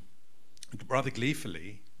rather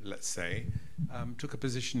gleefully, let's say, took a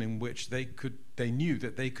position in which they knew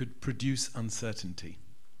that they could produce uncertainty.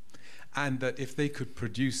 And that if they could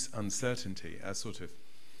produce uncertainty, a sort of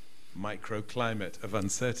microclimate of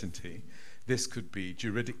uncertainty, this could be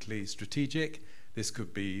juridically strategic, this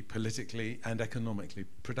could be politically and economically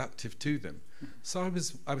productive to them. So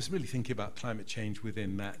I was really thinking about climate change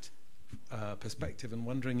within that perspective and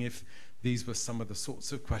wondering if these were some of the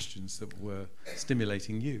sorts of questions that were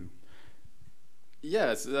stimulating you.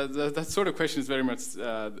 Yes, that sort of question is very much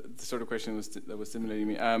the sort of question that was stimulating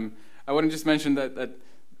me. I want to just mention that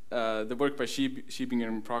the work by Schiebinger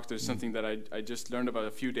and Proctor is something that I just learned about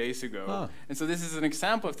a few days ago. Ah. And so this is an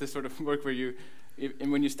example of this sort of work where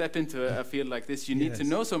when you step into a field like this, you need to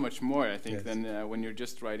know so much more, I think, than when you're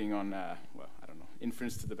just writing on, well, I don't know,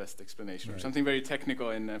 inference to the best explanation, or something very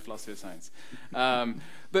technical in philosophy of science.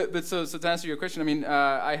 But so to answer your question, I mean,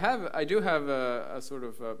 I do have a sort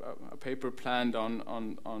of a paper planned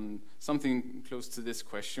on something close to this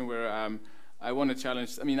question where I want to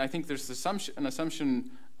challenge. I mean, I think there's an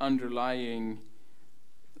assumption underlying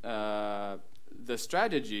the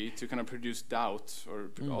strategy to kind of produce doubt, or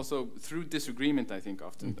also through disagreement. I think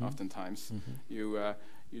oftentimes you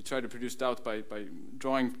try to produce doubt by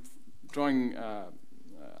drawing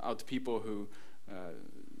out people who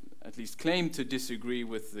at least claim to disagree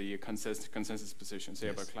with the consensus position, say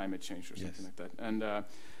about climate change or something like that.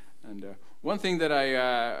 And one thing that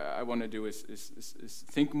I want to do is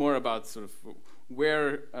think more about sort of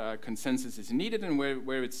where consensus is needed and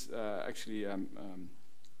where it's actually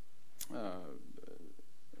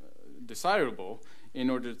desirable in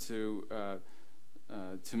order to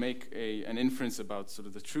make an inference about sort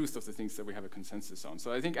of the truth of the things that we have a consensus on.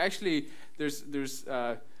 So I think actually there's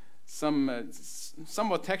some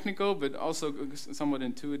somewhat technical but also somewhat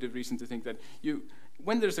intuitive reason to think that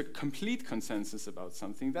when there's a complete consensus about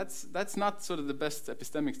something, that's not sort of the best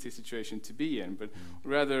epistemic situation to be in, but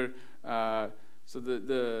rather so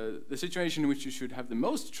the situation in which you should have the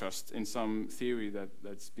most trust in some theory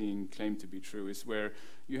that's being claimed to be true is where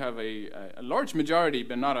you have a large majority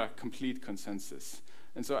but not a complete consensus.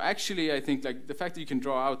 And so actually I think like the fact that you can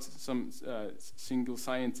draw out some single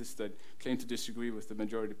scientists that claim to disagree with the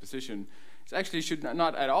majority position actually should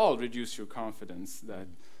not at all reduce your confidence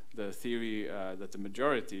the theory that the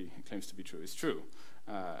majority claims to be true is true.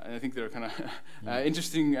 And I think they're kind of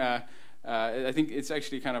interesting. I think it's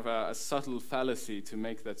actually kind of a subtle fallacy to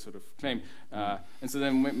make that sort of claim. And so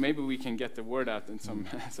then maybe we can get the word out in some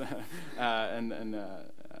and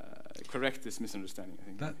correct this misunderstanding. I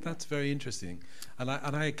think that's very interesting, and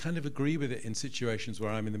I kind of agree with it in situations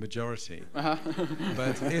where I'm in the majority.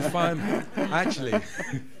 But if I'm actually,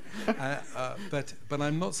 but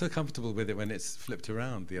I'm not so comfortable with it when it's flipped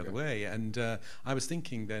around the other way. And I was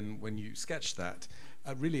thinking then when you sketched that.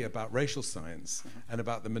 Really about racial science and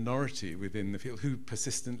about the minority within the field who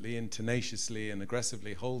persistently and tenaciously and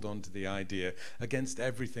aggressively hold on to the idea against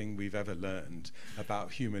everything we've ever learned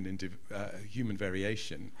about human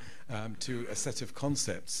variation to a set of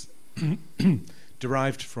concepts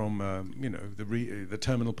derived from the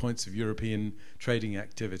terminal points of European trading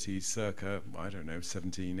activities circa, I don't know,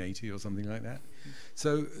 1780 or something like that.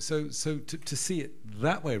 So to see it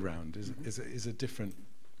that way round is a different,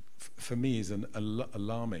 for me, is an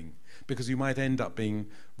alarming, because you might end up being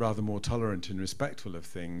rather more tolerant and respectful of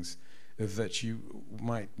things that you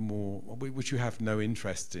might which you have no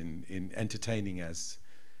interest in entertaining as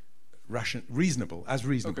reasonable,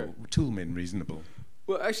 okay. Toolmin reasonable.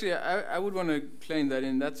 Well, actually, I would want to claim that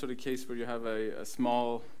in that sort of case where you have a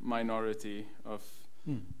small minority of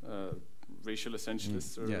racial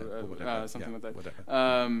essentialists or something like that.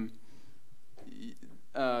 Whatever.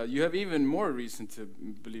 You have even more reason to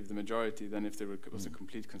believe the majority than if there was a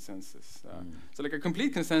complete consensus. So, like a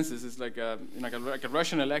complete consensus is like a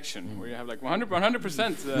Russian election where you have like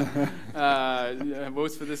 100%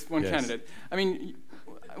 votes for this one candidate. I mean,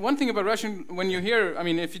 one thing about Russian, when you hear, I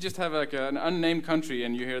mean, if you just have like an unnamed country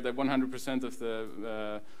and you hear that 100% of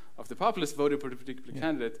the populace voted for a particular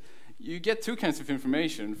candidate, you get two kinds of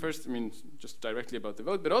information. First, I mean, just directly about the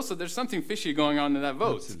vote, but also there's something fishy going on in that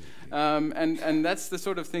vote. And that's the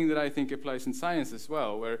sort of thing that I think applies in science as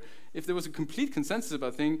well, where if there was a complete consensus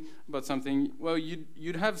about something, well,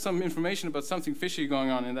 you'd have some information about something fishy going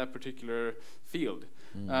on in that particular field.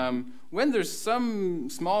 When there's some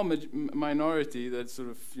small minority that sort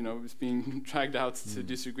of, is being dragged out to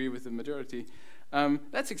disagree with the majority,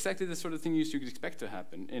 that's exactly the sort of thing you should expect to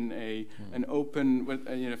happen in an open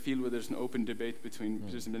field where there's an open debate between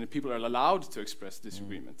participants and people are allowed to express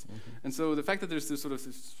disagreement. And so the fact that there's this sort of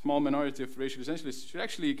small minority of racial essentialists should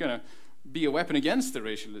actually kind of be a weapon against the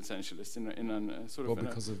racial essentialists in a sort of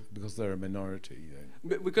because they're a minority.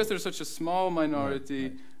 Because they're such a small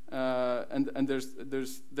minority. Right. And they're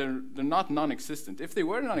not non-existent. If they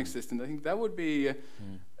were non-existent, I think that would be.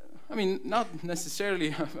 I mean, not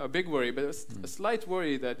necessarily a big worry, but a slight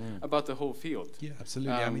worry that about the whole field. Yeah,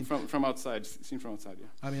 absolutely. I mean, from outside, seen from outside. Yeah.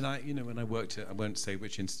 I mean, when I worked at, I won't say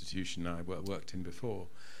which institution I worked in before.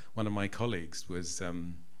 One of my colleagues was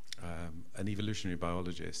an evolutionary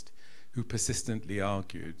biologist who persistently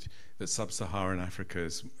argued that sub-Saharan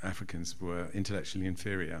Africans were intellectually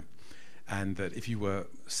inferior, and that if you were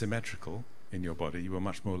symmetrical in your body, you were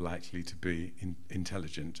much more likely to be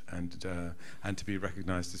intelligent and to be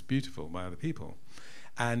recognized as beautiful by other people.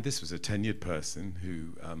 And this was a tenured person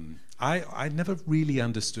who I never really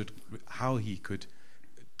understood how he could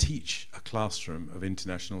teach a classroom of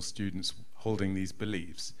international students holding these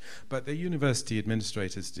beliefs. But the university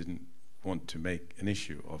administrators didn't want to make an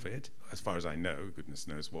issue of it. As far as I know, goodness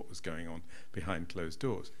knows what was going on behind closed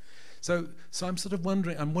doors. So I'm sort of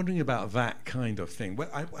wondering. I'm wondering about that kind of thing. Well,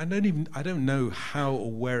 I don't know how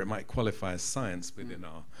or where it might qualify as science within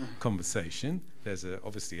our conversation. There's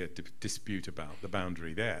obviously a dispute about the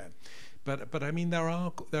boundary there, but I mean there are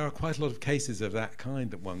quite a lot of cases of that kind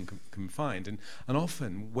that one can find, and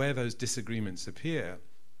often where those disagreements appear,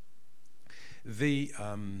 the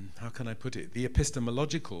how can I put it? The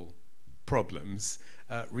epistemological problems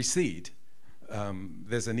recede.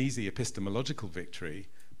 There's an easy epistemological victory.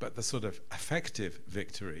 But the sort of affective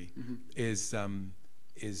victory is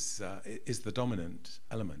the dominant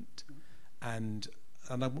element, and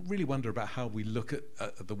I really wonder about how we look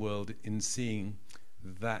at the world in seeing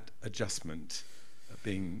that adjustment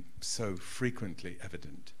being so frequently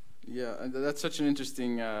evident. Yeah, and that's such an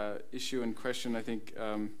interesting issue and question. I think.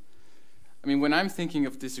 I mean, when I'm thinking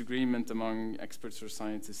of disagreement among experts or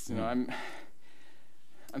scientists,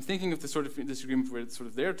 I'm thinking of the sort of disagreement where sort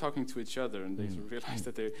of they're talking to each other and they sort of realize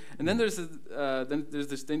that they're. And then there's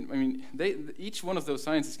this thing. I mean, each one of those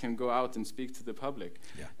scientists can go out and speak to the public,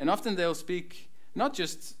 and often they'll speak not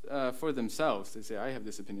just for themselves. They say, "I have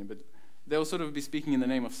this opinion," but they'll sort of be speaking in the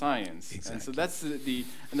name of science. Exactly. And so that's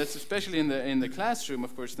and that's especially in the classroom,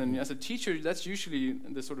 of course. Then as a teacher, that's usually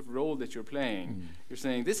the sort of role that you're playing. You're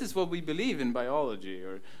saying, this is what we believe in biology,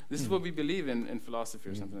 or this is what we believe in philosophy,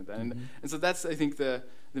 or something like that. And so that's, I think, the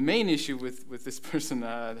main issue with this person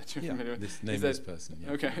that you're familiar with. This nameless person.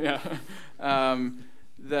 Yeah. Okay, yeah.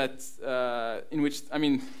 That in which, I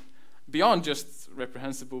mean, beyond just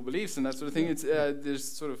reprehensible beliefs and that sort of thing, it's there's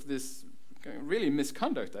sort of this really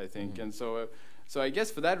misconduct, I think. And so I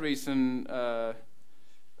guess for that reason,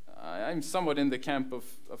 I'm somewhat in the camp of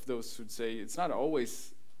those who'd say it's not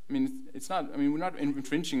always. I mean, it's not. I mean, we're not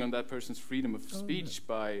infringing on that person's freedom of speech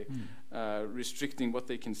by restricting what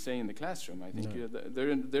they can say in the classroom. I think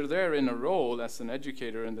they're there in a role as an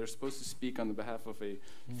educator, and they're supposed to speak on the behalf of a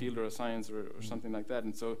field or a science or something like that.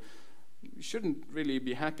 And so we shouldn't really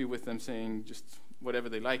be happy with them saying just whatever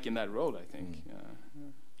they like in that role, I think.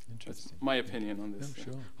 Interesting. That's my opinion on this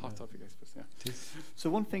hot topic, I suppose. Yeah. So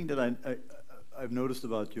one thing that I've noticed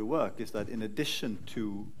about your work is that in addition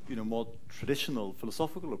to more traditional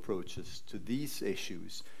philosophical approaches to these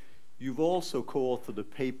issues, you've also co-authored a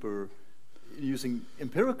paper using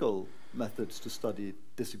empirical methods to study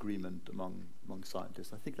disagreement among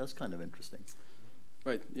scientists. I think that's kind of interesting.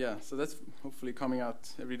 Right. Yeah. So that's hopefully coming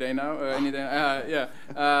out every day now. Any day.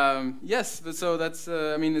 Yes. But so that's.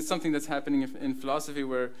 I mean, it's something that's happening in philosophy,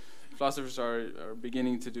 where philosophers are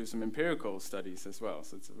beginning to do some empirical studies as well.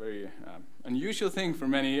 So it's a very unusual thing for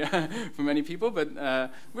many for many people. But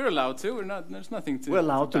we're allowed to. We're not. There's nothing to. We're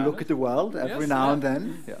allowed to look at the world every now and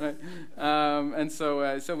then. Yeah. Right. And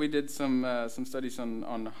so we did some studies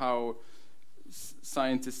on how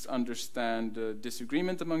scientists understand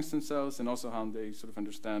disagreement amongst themselves, and also how they sort of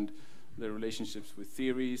understand their relationships with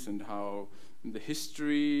theories, and how the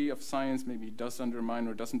history of science maybe does undermine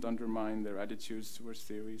or doesn't undermine their attitudes towards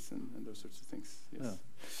theories and those sorts of things. Yes.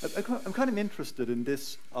 Yeah. I'm kind of interested in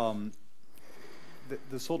this,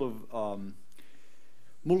 the sort of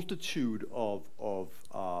multitude of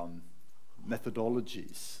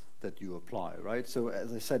methodologies that you apply, right? So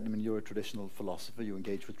as I said, I mean, you're a traditional philosopher, you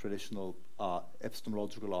engage with traditional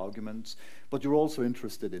epistemological arguments, but you're also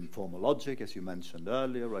interested in formal logic, as you mentioned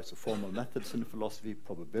earlier, right? So formal methods in philosophy,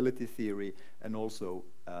 probability theory, and also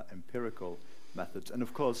empirical methods. And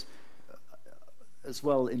of course, as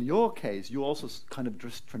well, in your case, you also kind of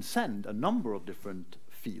just transcend a number of different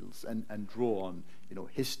fields and draw on,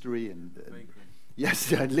 history and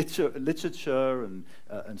yes, literature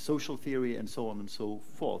and social theory and so on and so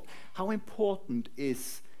forth. How important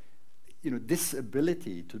is this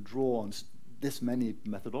ability to draw on this many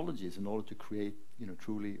methodologies in order to create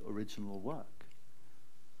truly original work?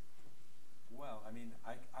 Well, I mean,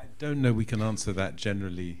 I don't know we can answer that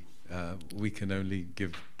generally. We can only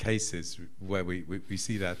give cases where we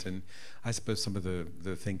see that, and I suppose some of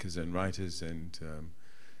the thinkers and writers and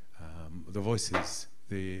the voices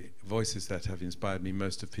that have inspired me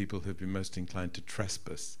most of people who've been most inclined to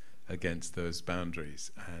trespass against those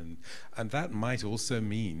boundaries, and that might also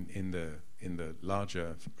mean in the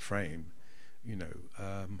larger frame,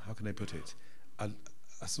 how can I put it, a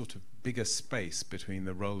sort of bigger space between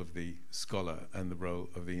the role of the scholar and the role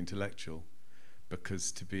of the intellectual,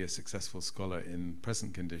 because to be a successful scholar in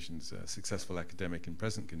present conditions, a successful academic in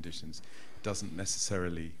present conditions, doesn't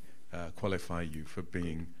necessarily qualify you for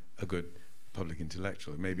being a good public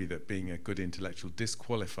intellectual. It may be that being a good intellectual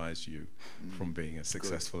disqualifies you from being a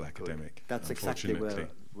successful academic. Good. That's exactly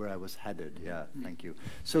where I was headed. Yeah, thank you.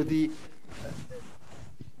 So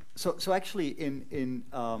so actually in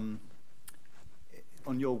on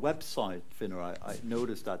your website, Finnur, I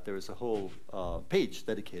noticed that there is a whole page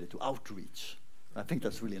dedicated to outreach. I think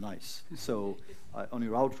that's really nice. So on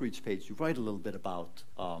your outreach page, you write a little bit about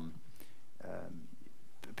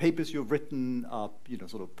papers you've written,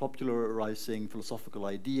 sort of popularizing philosophical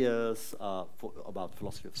ideas about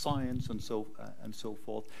philosophy of science and so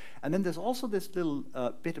forth. And then there's also this little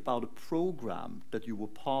bit about a program that you were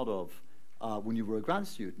part of when you were a grad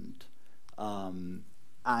student.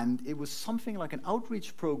 And it was something like an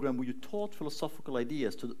outreach program where you taught philosophical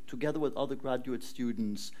ideas together with other graduate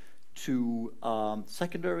students to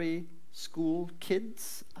secondary school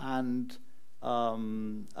kids and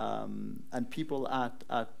people at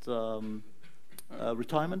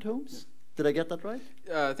retirement homes. Did I get that right?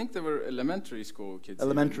 I think there were elementary school kids.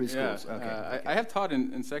 Elementary schools, yeah. Okay. I have taught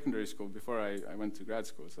in secondary school before I went to grad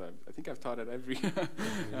school, so I think I've taught at every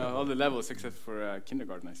all the levels except for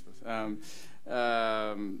kindergarten, I suppose.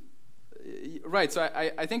 Right, so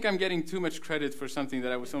I think I'm getting too much credit for something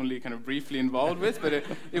that I was only kind of briefly involved with, but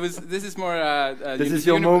this is more... this is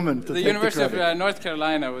your moment to the take University the credit. of North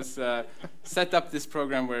Carolina was set up this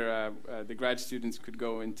program where the grad students could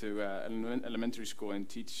go into elementary school and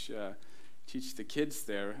teach the kids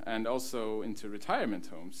there, and also into retirement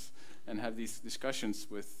homes, and have these discussions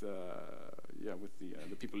with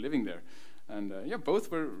the people living there. And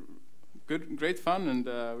both were great fun, and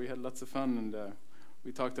we had lots of fun, and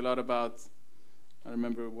we talked a lot about. I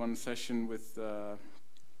remember one session with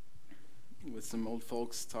some old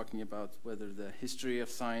folks talking about whether the history of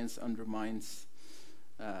science undermines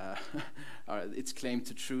its claim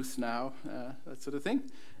to truth now, that sort of thing.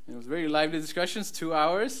 And it was very lively discussions, 2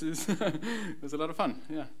 hours. It was a lot of fun.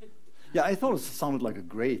 Yeah. Yeah, I thought it sounded like a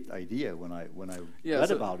great idea when I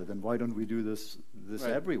read about it. And why don't we do this right.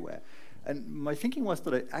 everywhere? And my thinking was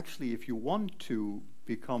that actually, if you want to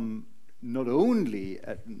become not only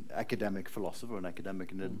an academic philosopher, an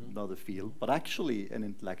academic in another field, but actually an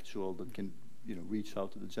intellectual that can, reach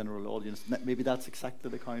out to the general audience, maybe that's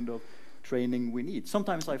exactly the kind of training we need.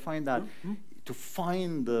 Sometimes I find that to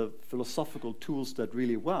find the philosophical tools that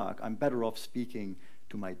really work, I'm better off speaking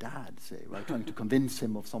to my dad, say, right, trying to convince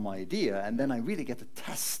him of some idea, and then I really get to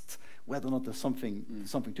test whether or not there's something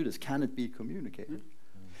to this. Can it be communicated?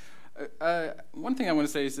 One thing I want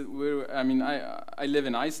to say is that I live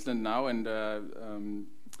in Iceland now, and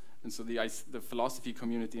so the philosophy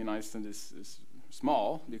community in Iceland is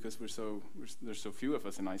small because there's so few of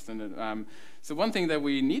us in Iceland. And, so one thing that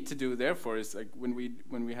we need to do, therefore, is like when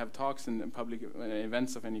we have talks and public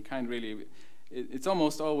events of any kind, really, it's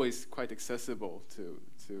almost always quite accessible to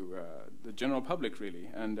the general public, really.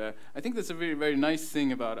 And I think that's a very, very nice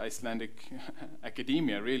thing about Icelandic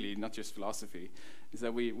academia, really, not just philosophy, is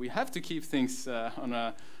that we have to keep things on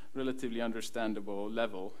a relatively understandable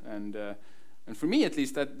level. And for me, at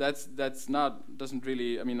least, doesn't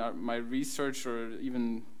really. I mean, my research or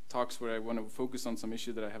even talks where I want to focus on some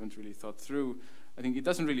issue that I haven't really thought through, I think it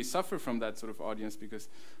doesn't really suffer from that sort of audience, because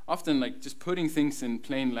often, like, just putting things in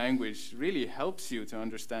plain language really helps you to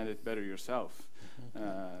understand it better yourself.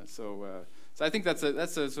 So I think that's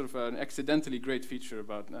a sort of an accidentally great feature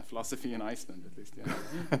about philosophy in Iceland, at least.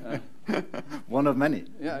 Yeah. One of many.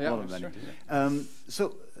 Yeah, one of many.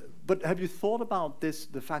 Sure. But have you thought about this?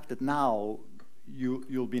 The fact that now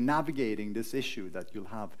you'll be navigating this issue, that you'll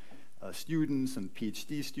have students and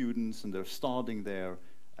PhD students, and they're starting their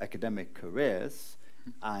academic careers,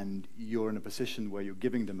 and you're in a position where you're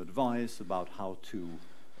giving them advice about how to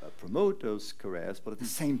promote those careers, but at the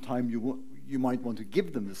same time you might want to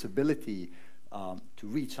give them this ability to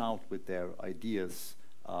reach out with their ideas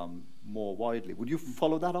more widely. Would you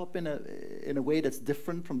follow that up in a way that's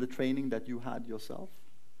different from the training that you had yourself?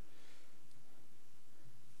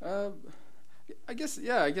 I guess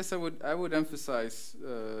I would emphasize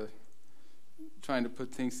trying to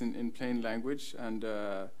put things in plain language, and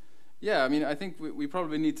I mean, I think we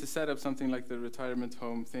probably need to set up something like the retirement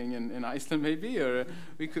home thing in Iceland, maybe, or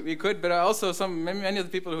we could. But also many of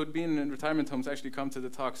the people who'd been in retirement homes actually come to the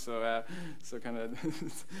talk, so kind of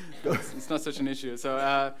it's not such an issue.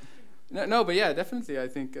 So no, but yeah, definitely, I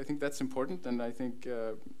think that's important, and I think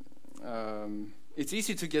it's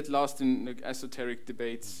easy to get lost in esoteric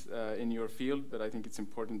debates in your field, but I think it's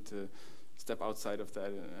important to step outside of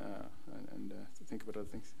that and think about other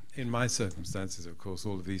things. In my circumstances, of course,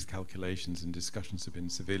 all of these calculations and discussions have been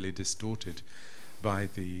severely distorted by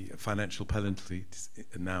the financial penalties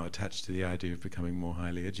now attached to the idea of becoming more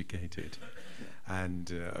highly educated.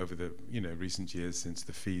 And over the recent years, since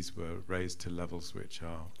the fees were raised to levels which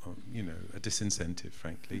are a disincentive,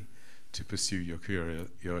 frankly, to pursue your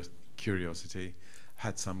curiosity,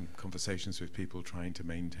 had some conversations with people trying to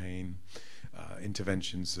maintain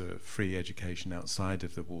interventions of free education outside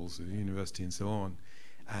of the walls of the university and so on.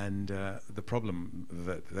 And the problem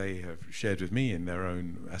that they have shared with me in their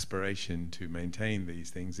own aspiration to maintain these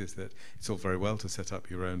things is that it's all very well to set up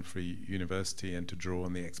your own free university and to draw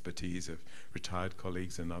on the expertise of retired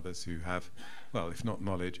colleagues and others who have, well, if not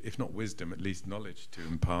knowledge, if not wisdom, at least knowledge to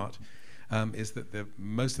impart, is that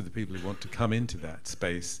most of the people who want to come into that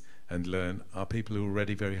space and learn are people who are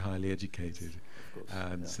already very highly educated.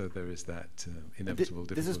 And so there is that inevitable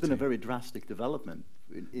difficulty. This has been a very drastic development.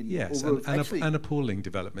 Yes, an appalling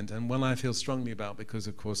development, and one I feel strongly about because,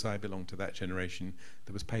 of course, I belong to that generation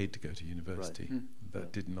that was paid to go to university,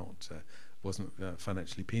 that did not, wasn't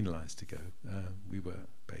financially penalised to go. We were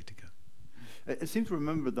paid to go. I seem to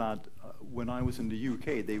remember that when I was in the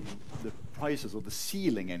UK, the prices, or the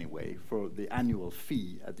ceiling anyway, for the annual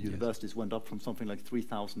fee at the universities went up from something like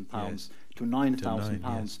 £3,000 to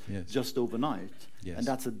 £9,000 just overnight. Yes. And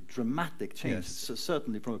that's a dramatic change. Yes. So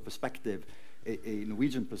certainly from a perspective, a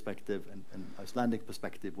Norwegian perspective and an Icelandic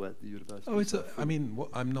perspective, where the university. Oh, it's I mean,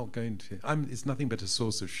 I'm not going to. It's nothing but a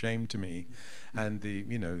source of shame to me, and the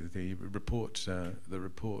report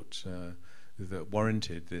that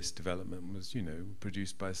warranted this development was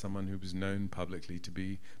produced by someone who was known publicly to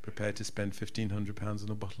be prepared to spend £1,500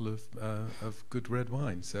 on a bottle of good red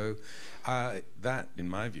wine. So that, in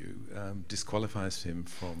my view, disqualifies him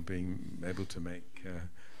from being able to make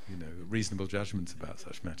reasonable judgments about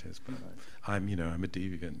such matters. But I'm a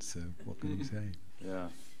deviant, so what can you say? Yeah.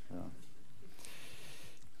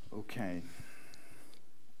 Okay.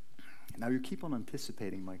 Now you keep on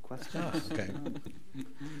anticipating my questions. Okay.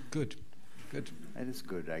 Good. That is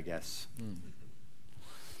good, I guess.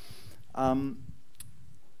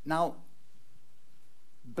 Now,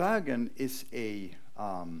 Bergen is a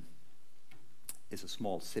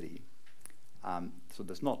small city, so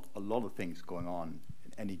there's not a lot of things going on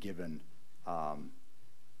in any given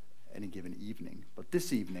evening. But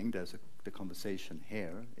this evening, there's the conversation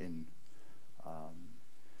here in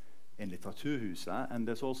Litteraturhuset, and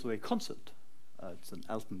there's also a concert. It's an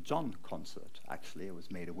Elton John concert, actually. I was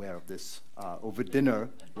made aware of this over dinner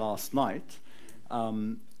last night.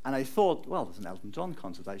 And I thought, well, there's an Elton John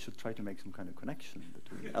concert. I should try to make some kind of connection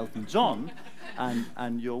between Elton John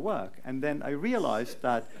and your work. And then I realized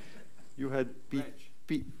that you had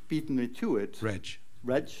beaten me to it. Reg.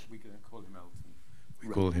 We can call him Elton. We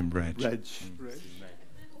call him Reg.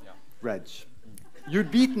 Reg. You'd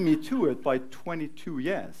beaten me to it by 22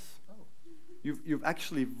 years. You've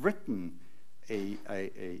actually written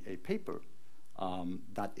a paper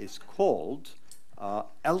that is called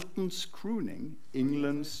Elton's Crooning,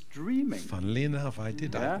 England's Dreaming. Funnily enough, I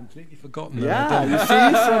did. Yeah? I'd completely forgotten that. Yeah, you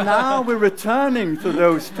see, so now we're returning to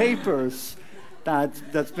those papers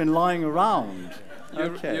that's been lying around.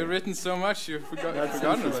 You've written so much, you've forgotten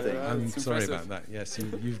about it. I'm sorry about that. Yes,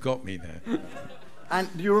 you've got me there. And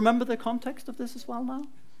do you remember the context of this as well now?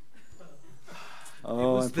 It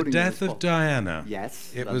was the death of Diana.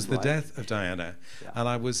 Yes, it was the death of Diana, and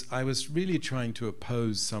I was really trying to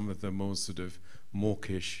oppose some of the more sort of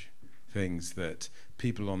mawkish things that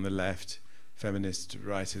people on the left, feminist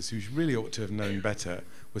writers who really ought to have known better,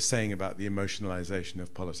 were saying about the emotionalization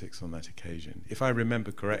of politics on that occasion. If I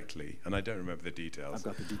remember correctly, and I don't remember the details. I've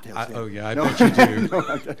got the details. Oh yeah, I bet you do.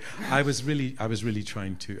 I was really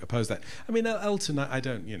trying to oppose that. I mean, Elton, I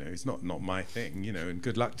don't, it's not my thing, and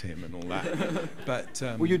good luck to him and all that. But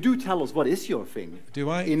well, you do tell us what is your thing. Do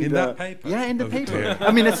I? In that paper? Yeah, in the paper.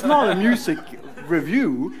 I mean, it's not a music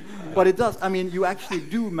review, but it does. I mean, you actually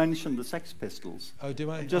do mention the Sex Pistols. Oh, do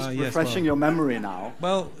I? Just refreshing your memory now.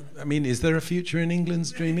 Well, I mean, is there a future in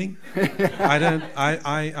England's dreaming?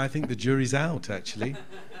 I think the jury's out, actually.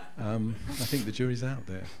 I think the jury's out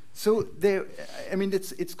there. So there, I mean,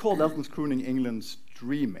 it's called Elton's Crooning, England's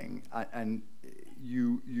Dreaming, and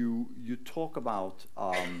you talk about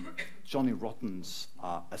Johnny Rotten's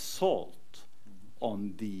assault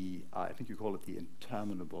on the, I think you call it the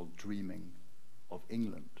interminable dreaming of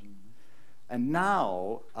England. And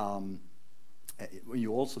now,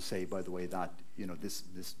 you also say, by the way, that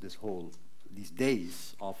these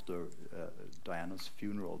days after Diana's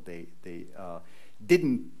funeral, they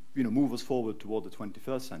didn't move us forward toward the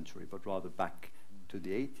 21st century, but rather back to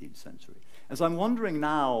the 18th century. And so I'm wondering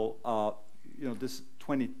now, this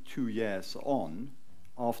 22 years on,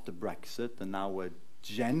 after Brexit, and now we're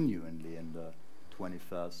genuinely in the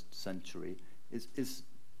 21st century, is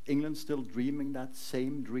England still dreaming that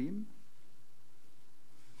same dream?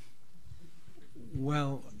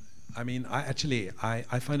 Well, I mean, I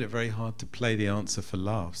find it very hard to play the answer for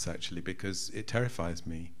laughs, actually, because it terrifies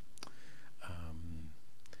me.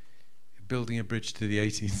 Building a bridge to the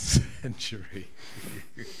 18th century.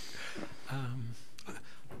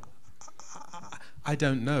 I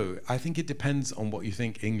don't know. I think it depends on what you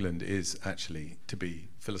think England is, actually, to be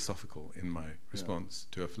philosophical in my response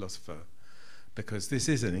to a philosopher. Because this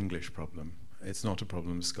is an English problem. It's not a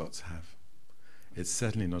problem the Scots have. It's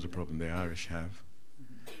certainly not a problem the Irish have.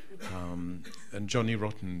 And Johnny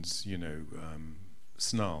Rotten's,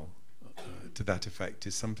 snarl to that effect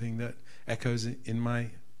is something that echoes in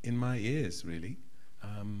my ears, really.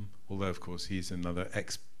 Although, of course, he's another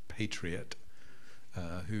expatriate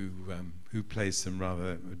who plays some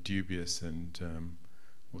rather dubious and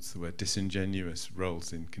disingenuous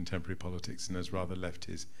roles in contemporary politics, and has rather left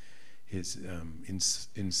his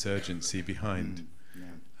insurgency behind.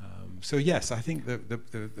 So yes, I think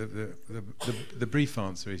the brief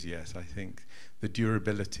answer is yes. I think the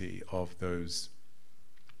durability of those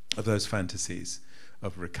fantasies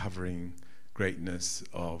of recovering greatness,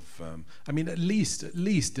 of I mean, at least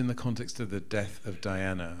in the context of the death of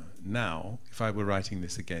Diana. Now, if I were writing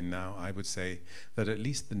this again now, I would say that at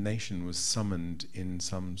least the nation was summoned in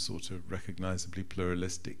some sort of recognizably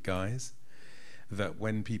pluralistic guise. That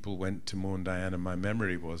when people went to mourn Diana, my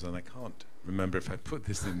memory was, and I can't remember if I put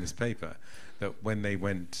this in this paper, that when they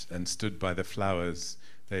went and stood by the flowers,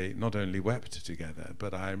 they not only wept together,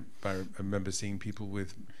 but I remember seeing people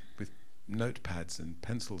with notepads and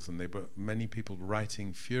pencils, and they were many people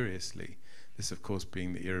writing furiously. This, of course,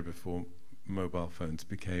 being the era before mobile phones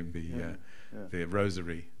became the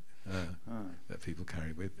rosary that people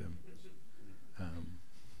carry with them.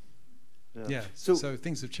 So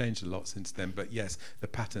things have changed a lot since then, but yes, the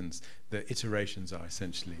patterns, the iterations are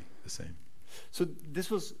essentially the same. So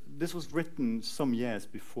this was written some years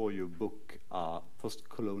before your book,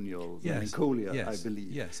 Post-Colonial Melancholia, I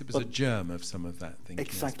believe. Yes, it was a germ of some of that thinking.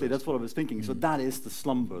 Exactly, that's what I was thinking. So that is the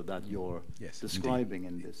slumber that you're describing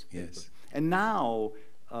in this paper. Yes. And now,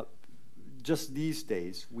 just these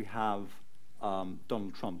days, we have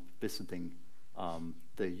Donald Trump visiting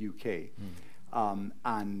the UK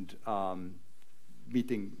and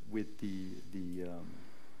meeting with the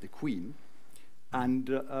Queen. And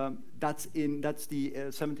that's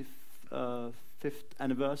the 75th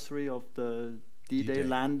anniversary of the D-Day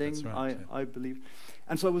landing, that's right, I believe.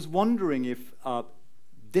 And so I was wondering if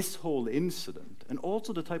this whole incident, and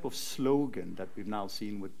also the type of slogan that we've now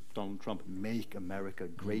seen with Donald Trump, "Make America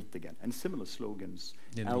Great Again," and similar slogans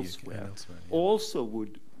elsewhere, also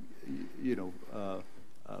would,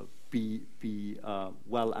 be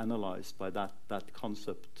well analyzed by that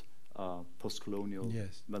concept. Post-colonial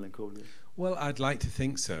melancholia. Well, I'd like to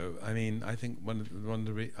think so. I mean, I think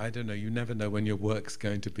I don't know. You never know when your work's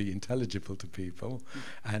going to be intelligible to people,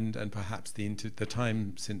 and perhaps the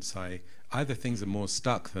time since either things are more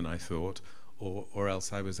stuck than I thought, or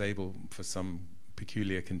else I was able, for some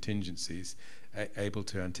peculiar contingencies, able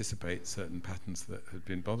to anticipate certain patterns that had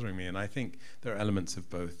been bothering me. And I think there are elements of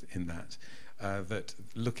both in that. That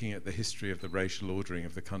looking at the history of the racial ordering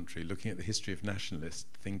of the country, looking at the history of nationalist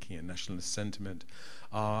thinking and nationalist sentiment,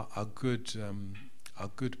 are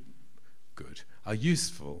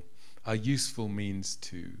useful means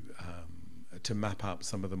to map up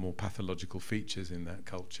some of the more pathological features in that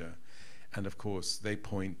culture, and of course they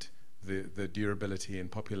point the durability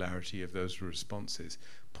and popularity of those responses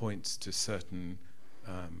points to certain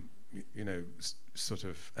sort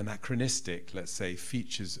of anachronistic, let's say,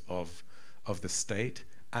 features of the state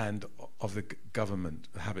and of the government,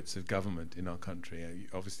 the habits of government in our country.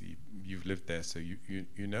 Obviously, you've lived there, so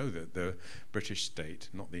you know that the British state,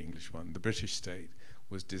 not the English one, the British state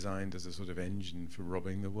was designed as a sort of engine for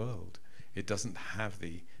robbing the world. It doesn't have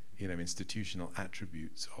the institutional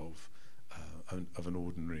attributes of an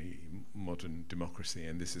ordinary modern democracy,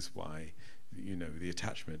 and this is why the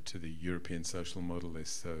attachment to the European social model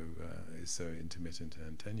is so intermittent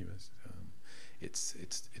and tenuous.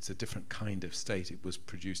 It's a different kind of state. It was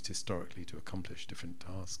produced historically to accomplish different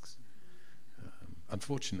tasks.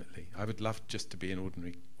 Unfortunately, I would love just to be an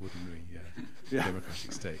ordinary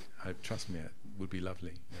democratic state. Trust me, it would be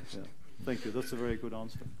lovely. Yeah. Thank you. That's a very good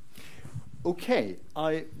answer. Okay,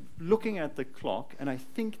 looking at the clock, and I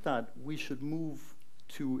think that we should move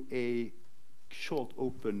to a short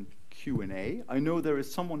open Q&A. I know there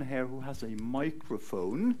is someone here who has a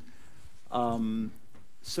microphone.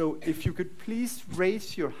 So if you could please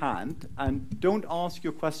raise your hand and don't ask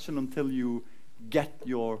your question until you get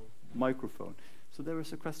your microphone. So there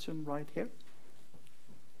is a question right here.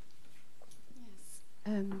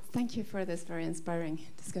 Yes. Thank you for this very inspiring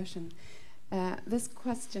discussion. This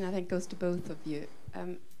question, I think, goes to both of you.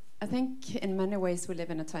 I think in many ways we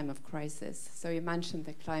live in a time of crisis. So you mentioned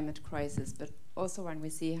the climate crisis, but also when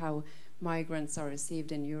we see how migrants are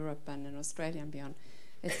received in Europe and in Australia and beyond,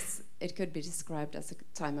 it could be described as a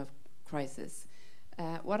time of crisis.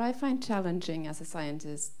 What I find challenging as a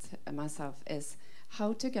scientist myself is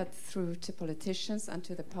how to get through to politicians and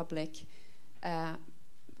to the public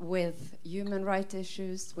with human rights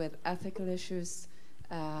issues, with ethical issues,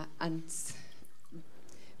 and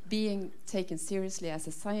being taken seriously as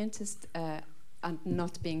a scientist and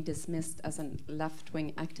not being dismissed as a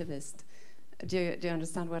left-wing activist. Do you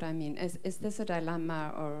understand what I mean? Is this a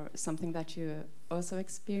dilemma or something that you also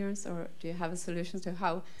experience, or do you have a solution to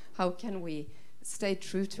how can we stay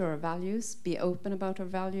true to our values, be open about our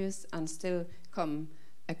values, and still come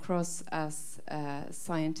across as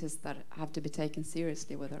scientists that have to be taken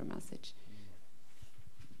seriously with our message?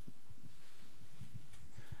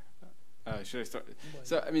 should I start?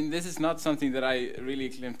 So, I mean, this is not something that I really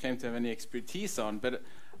claim to have any expertise on, but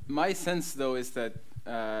my sense, though, is that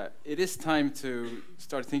it is time to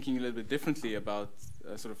start thinking a little bit differently about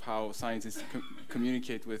sort of how scientists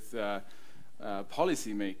communicate with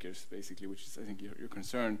policymakers, basically, which is, I think, your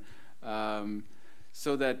concern.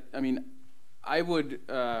 So that, I mean, I would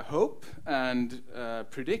hope and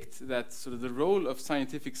predict that sort of the role of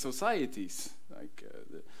scientific societies, like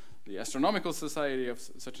the Astronomical Society of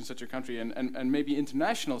such and such a country, and maybe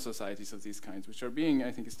international societies of these kinds, which are being,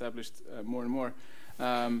 I think, established more and more,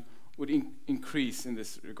 would increase in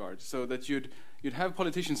this regard. So that you'd have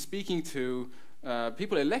politicians speaking to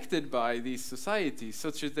people elected by these societies,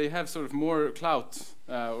 such that they have sort of more clout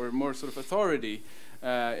or more sort of authority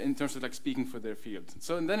in terms of like speaking for their field.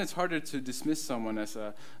 So and then it's harder to dismiss someone as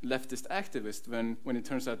a leftist activist when it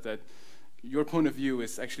turns out that your point of view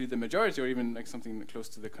is actually the majority, or even like something close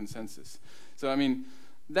to the consensus. So I mean,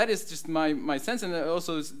 that is just my sense, and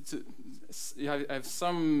also I have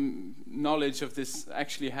some knowledge of this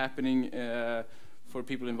actually happening for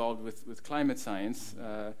people involved with climate science.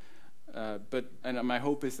 But my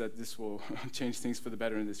hope is that this will change things for the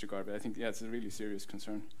better in this regard. But I think, yeah, it's a really serious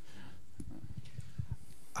concern.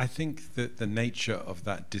 I think that the nature of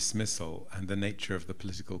that dismissal and the nature of the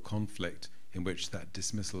political conflict in which that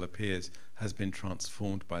dismissal appears has been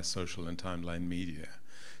transformed by social and timeline media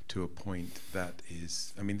to a point that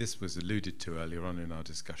is, I mean, this was alluded to earlier on in our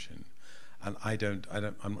discussion, and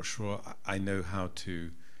I'm not sure I know how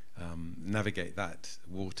to navigate that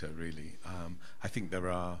water, really. I think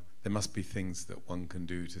there must be things that one can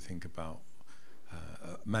do to think about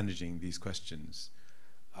managing these questions.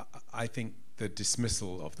 I think the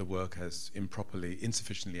dismissal of the work as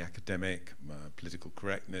insufficiently academic, political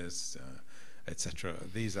correctness, etc.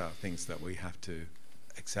 These are things that we have to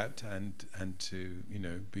accept and to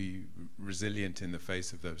be resilient in the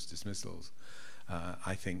face of those dismissals.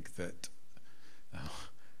 I think that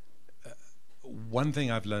one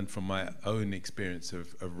thing I've learned from my own experience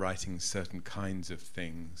of writing certain kinds of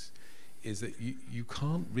things is that you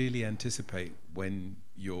can't really anticipate when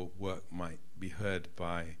your work might be heard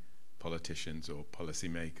by politicians or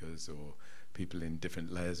policymakers or people in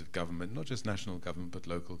different layers of government, not just national government but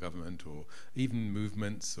local government, or even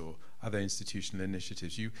movements or other institutional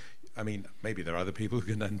initiatives. I mean, maybe there are other people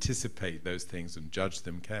who can anticipate those things and judge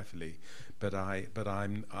them carefully, but I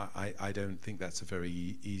don't think that's a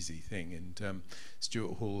very easy thing. And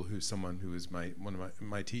Stuart Hall, who's someone who was one of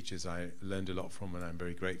my teachers, I learned a lot from, and I'm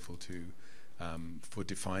very grateful to for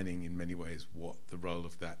defining in many ways what the role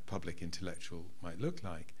of that public intellectual might look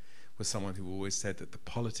like, was someone who always said that the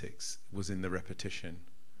politics was in the repetition.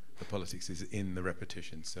 The politics is in the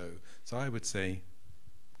repetition. So I would say,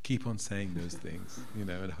 keep on saying those things,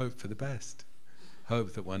 and hope for the best.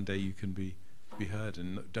 Hope that one day you can be heard,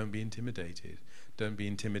 and don't be intimidated. Don't be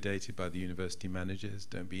intimidated by the university managers.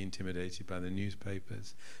 Don't be intimidated by the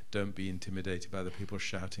newspapers. Don't be intimidated by the people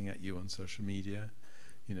shouting at you on social media.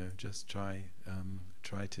 Just try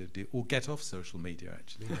to do, or get off social media.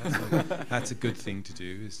 Actually, that's a good thing to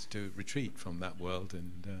do, is to retreat from that world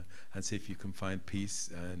and see if you can find peace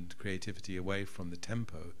and creativity away from the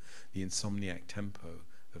insomniac tempo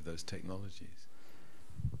of those technologies.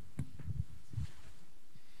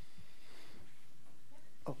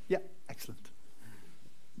 Oh, yeah, excellent.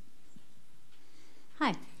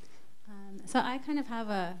 Hi. So I kind of have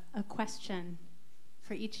a question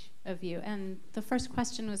for each of you. And the first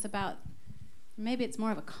question was about, maybe it's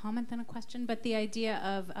more of a comment than a question, but the idea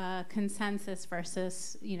of consensus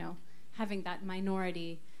versus, having that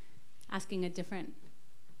minority asking a different,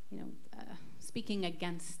 speaking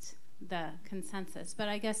against the consensus. But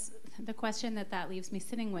I guess the question that leaves me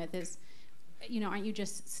sitting with is, aren't you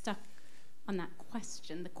just stuck on that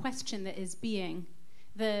question? The question that is being,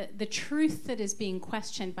 the truth that is being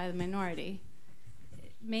questioned by the minority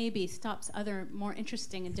maybe stops other more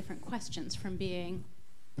interesting and different questions from being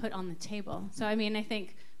put on the table. So I mean, I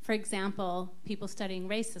think, for example, people studying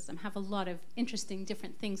racism have a lot of interesting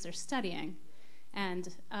different things they're studying and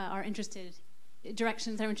are interested,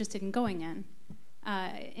 directions they're interested in going in,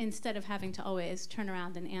 instead of having to always turn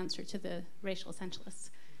around and answer to the racial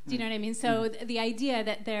essentialists. Do you know what I mean? So the idea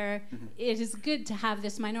that it is good to have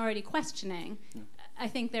this minority questioning, I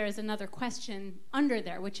think there is another question under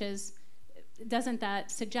there, which is, doesn't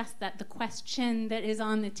that suggest that the question that is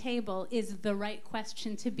on the table is the right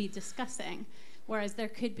question to be discussing? Whereas there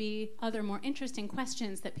could be other more interesting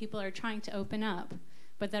questions that people are trying to open up,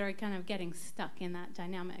 but that are kind of getting stuck in that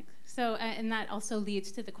dynamic. So, and that also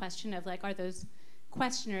leads to the question of, like, are those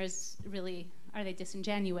questioners really, are they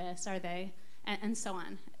disingenuous? Are they, and so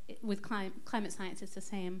on. With climate science, it's the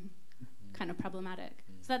same kind of problematic.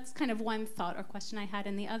 So that's kind of one thought or question I had.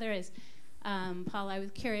 And the other is, Paul, I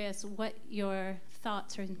was curious what your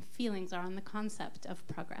thoughts or feelings are on the concept of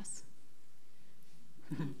progress.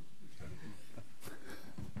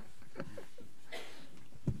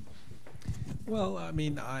 Well, I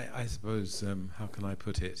mean, I suppose, how can I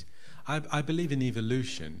put it? I believe in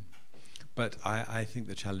evolution, but I think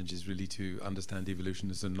the challenge is really to understand evolution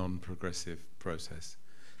as a non-progressive process.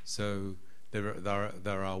 So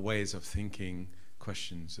there are ways of thinking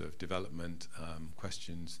questions of development,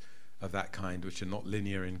 questions of that kind, which are not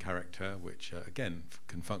linear in character, which again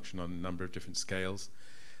can function on a number of different scales.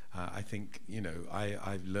 I think, you know,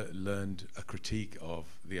 I've learned a critique of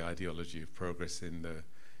the ideology of progress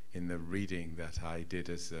in the reading that I did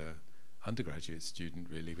as a undergraduate student,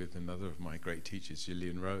 really, with another of my great teachers,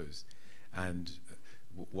 Gillian Rose. And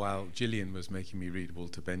while Gillian was making me read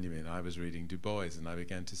Walter Benjamin, I was reading Du Bois, and I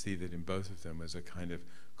began to see that in both of them was a kind of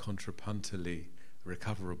contrapuntally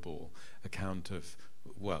recoverable account of,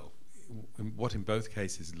 well, what in both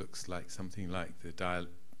cases looks like something like the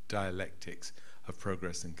dialectics of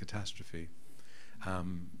progress and catastrophe.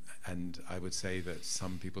 And I would say that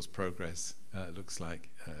some people's progress looks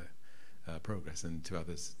like progress, and to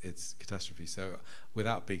others it's catastrophe. So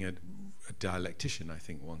without being a dialectician, I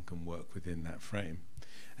think one can work within that frame.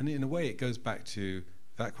 And in a way it goes back to,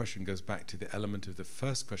 that question goes back to the element of the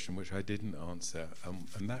first question which I didn't answer,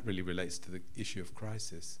 and that really relates to the issue of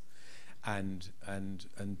crisis and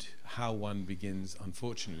how one begins,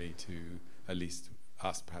 unfortunately, to, at least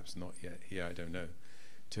us perhaps not yet here, I don't know,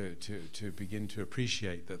 to begin to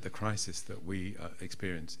appreciate that the crisis that we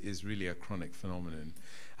experience is really a chronic phenomenon,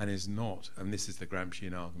 and is not, and this is the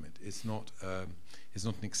Gramscian argument, it's not an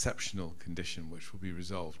exceptional condition which will be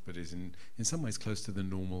resolved, but is in some ways close to the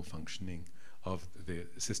normal functioning of the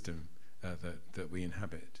system that we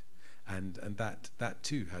inhabit, and that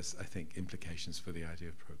too has, I think, implications for the idea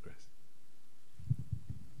of progress.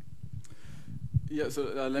 Yeah, so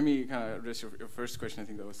let me kind of address your first question. I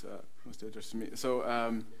think that was addressed to me.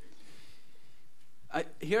 So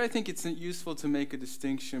here I think it's useful to make a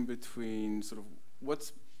distinction between sort of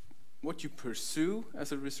what you pursue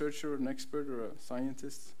as a researcher or an expert or a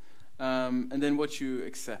scientist, and then what you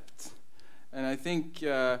accept. And I think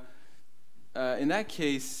in that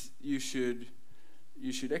case you should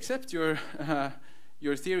accept your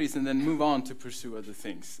theories and then move on to pursue other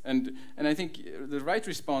things. And I think the right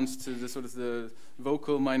response to the sort of the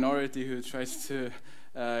vocal minority who tries to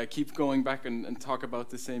keep going back and talk about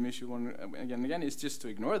the same issue again and again is just to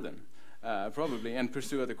ignore them, probably, and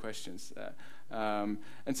pursue other questions.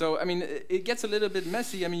 And so, I mean, it gets a little bit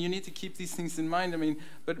messy. I mean, you need to keep these things in mind. I mean,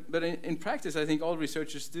 but in practice, I think all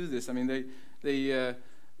researchers do this. I mean, they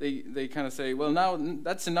kind of say, well, now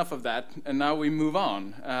that's enough of that, and now we move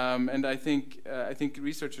on. And I think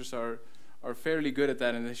researchers are fairly good at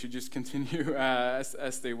that, and they should just continue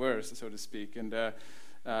as they were, so to speak. And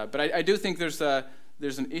but I do think there's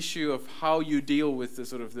an issue of how you deal with the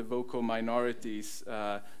sort of the vocal minorities,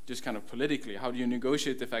 just kind of politically. How do you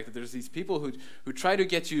negotiate the fact that there's these people who try to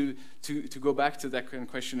get you to go back to that kind of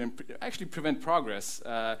question and actually prevent progress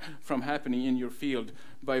from happening in your field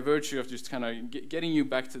by virtue of just kind of getting you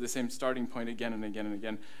back to the same starting point again and again and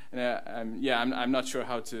again. And I'm not sure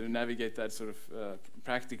how to navigate that sort of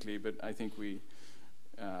practically, but I think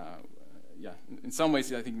in some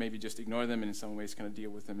ways I think maybe just ignore them, and in some ways kind of deal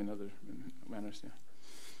with them in other manners. Yeah.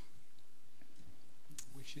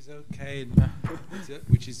 Which is okay.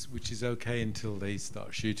 which is okay until they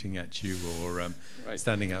start shooting at you, or right.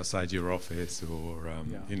 standing outside your office, or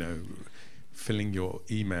you know, filling your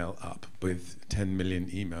email up with 10 million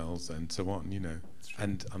emails and so on. You know,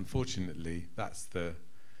 and unfortunately, that's the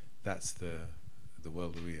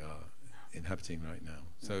world we are inhabiting right now.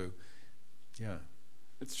 So, yeah,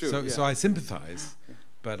 it's true. So, so I sympathise,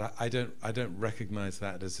 but I don't recognise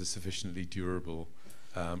that as a sufficiently durable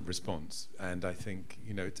response. And I think,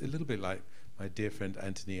 you know, it's a little bit like my dear friend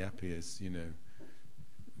Anthony Appier's, you know,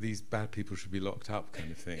 these bad people should be locked up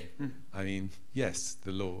kind of thing. I mean, yes,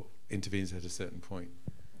 the law intervenes at a certain point,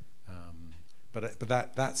 but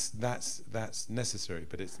that's necessary,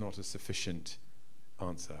 but it's not a sufficient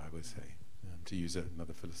answer, I would say, to use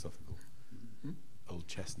another philosophical old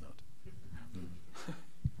chestnut.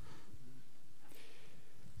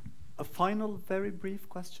 A final, very brief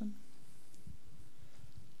question.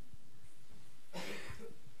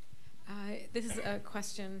 This is a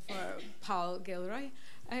question for Paul Gilroy.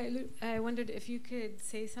 I wondered if you could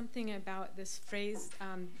say something about this phrase,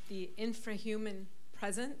 the infrahuman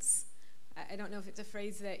presence. I don't know if it's a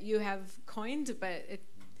phrase that you have coined, but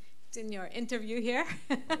it's in your interview here.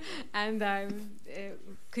 And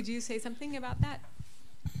could you say something about that?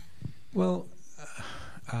 Well,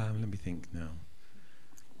 let me think now.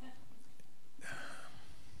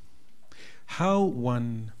 How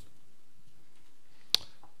one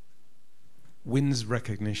wins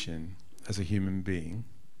recognition as a human being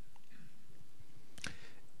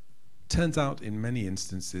turns out in many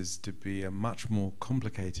instances to be a much more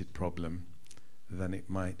complicated problem than it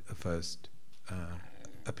might at first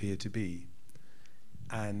appear to be.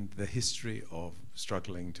 And the history of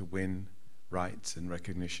struggling to win rights and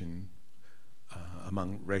recognition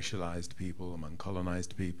among racialized people, among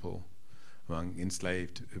colonized people, among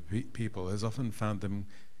enslaved people has often found them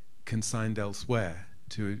consigned elsewhere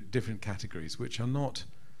to different categories which are not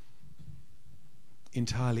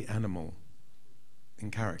entirely animal in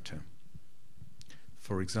character.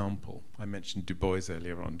 For example, I mentioned Du Bois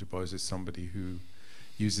earlier on. Du Bois is somebody who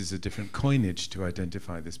uses a different coinage to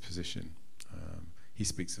identify this position. He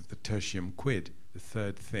speaks of the tertium quid, the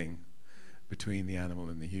third thing between the animal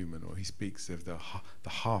and the human, or he speaks of the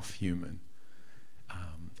half-human.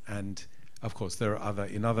 And of course, there are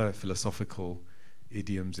in other philosophical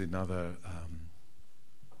idioms, in other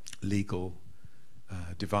legal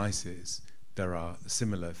devices, there are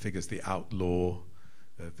similar figures: the outlaw,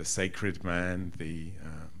 the sacred man,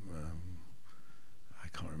 I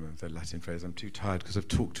can't remember the Latin phrase. I'm too tired because I've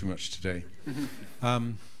talked too much today.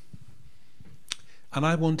 And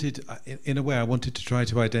I wanted, in a way, I wanted to try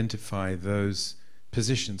to identify those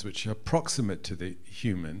positions which are proximate to the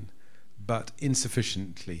human, but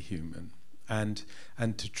insufficiently human, and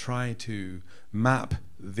to try to map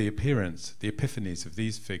the appearance, the epiphanies of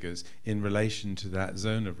these figures in relation to that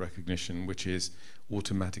zone of recognition which is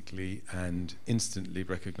automatically and instantly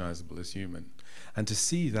recognizable as human, and to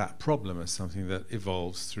see that problem as something that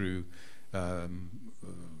evolves through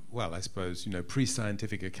well, I suppose,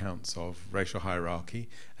 pre-scientific accounts of racial hierarchy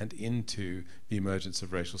and into the emergence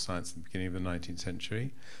of racial science at the beginning of the 19th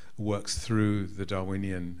century, works through the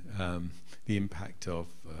Darwinian, the impact of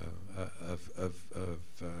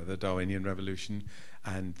the Darwinian revolution,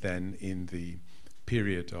 and then in the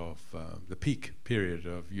period of, the peak period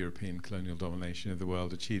of European colonial domination of the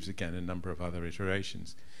world, achieves again a number of other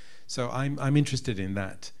iterations. So I'm interested in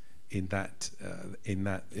the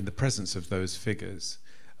presence of those figures.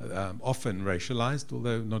 Often racialized,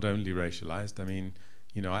 although not only racialized. I mean,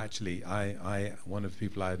 actually, one of the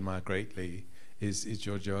people I admire greatly is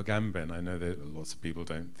Giorgio Agamben. I know that lots of people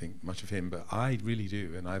don't think much of him, but I really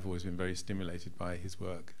do, and I've always been very stimulated by his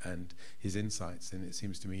work and his insights. And it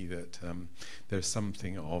seems to me that there's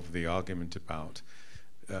something of the argument about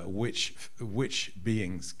which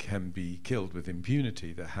beings can be killed with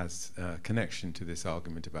impunity that has connection to this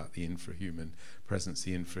argument about the infrahuman presence,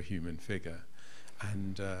 the infrahuman figure.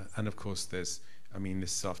 And of course, this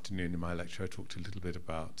afternoon in my lecture, I talked a little bit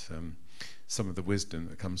about some of the wisdom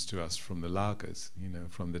that comes to us from the lagers,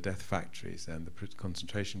 from the death factories and the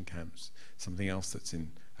concentration camps, something else that's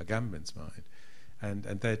in Agamben's mind. And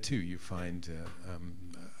there too you find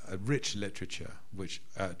a rich literature which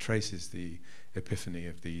traces the epiphany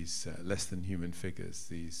of these less than human figures,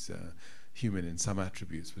 these human in some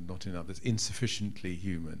attributes but not in others, insufficiently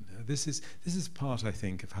human. This is part, I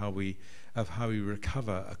think, of how we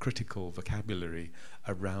recover a critical vocabulary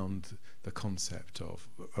around the concept of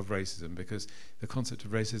racism, because the concept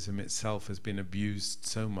of racism itself has been abused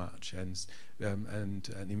so much and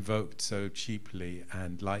invoked so cheaply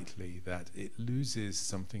and lightly that it loses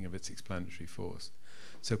something of its explanatory force.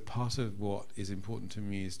 So part of what is important to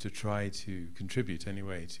me is to try to contribute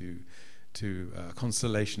anyway to a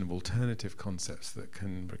constellation of alternative concepts that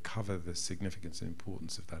can recover the significance and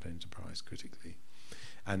importance of that enterprise critically.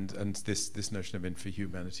 And this notion of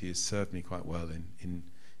infrahumanity has served me quite well in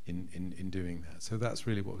doing that. So that's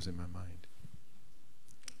really what was in my mind.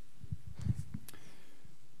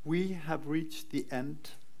 We have reached the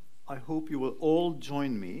end. I hope you will all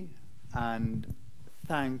join me and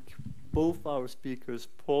thank both our speakers,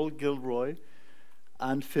 Paul Gilroy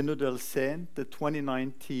and Finnur Dellsén, the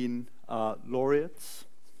 2019 laureates.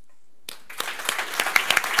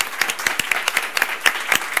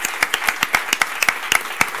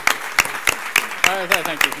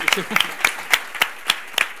 Thank you.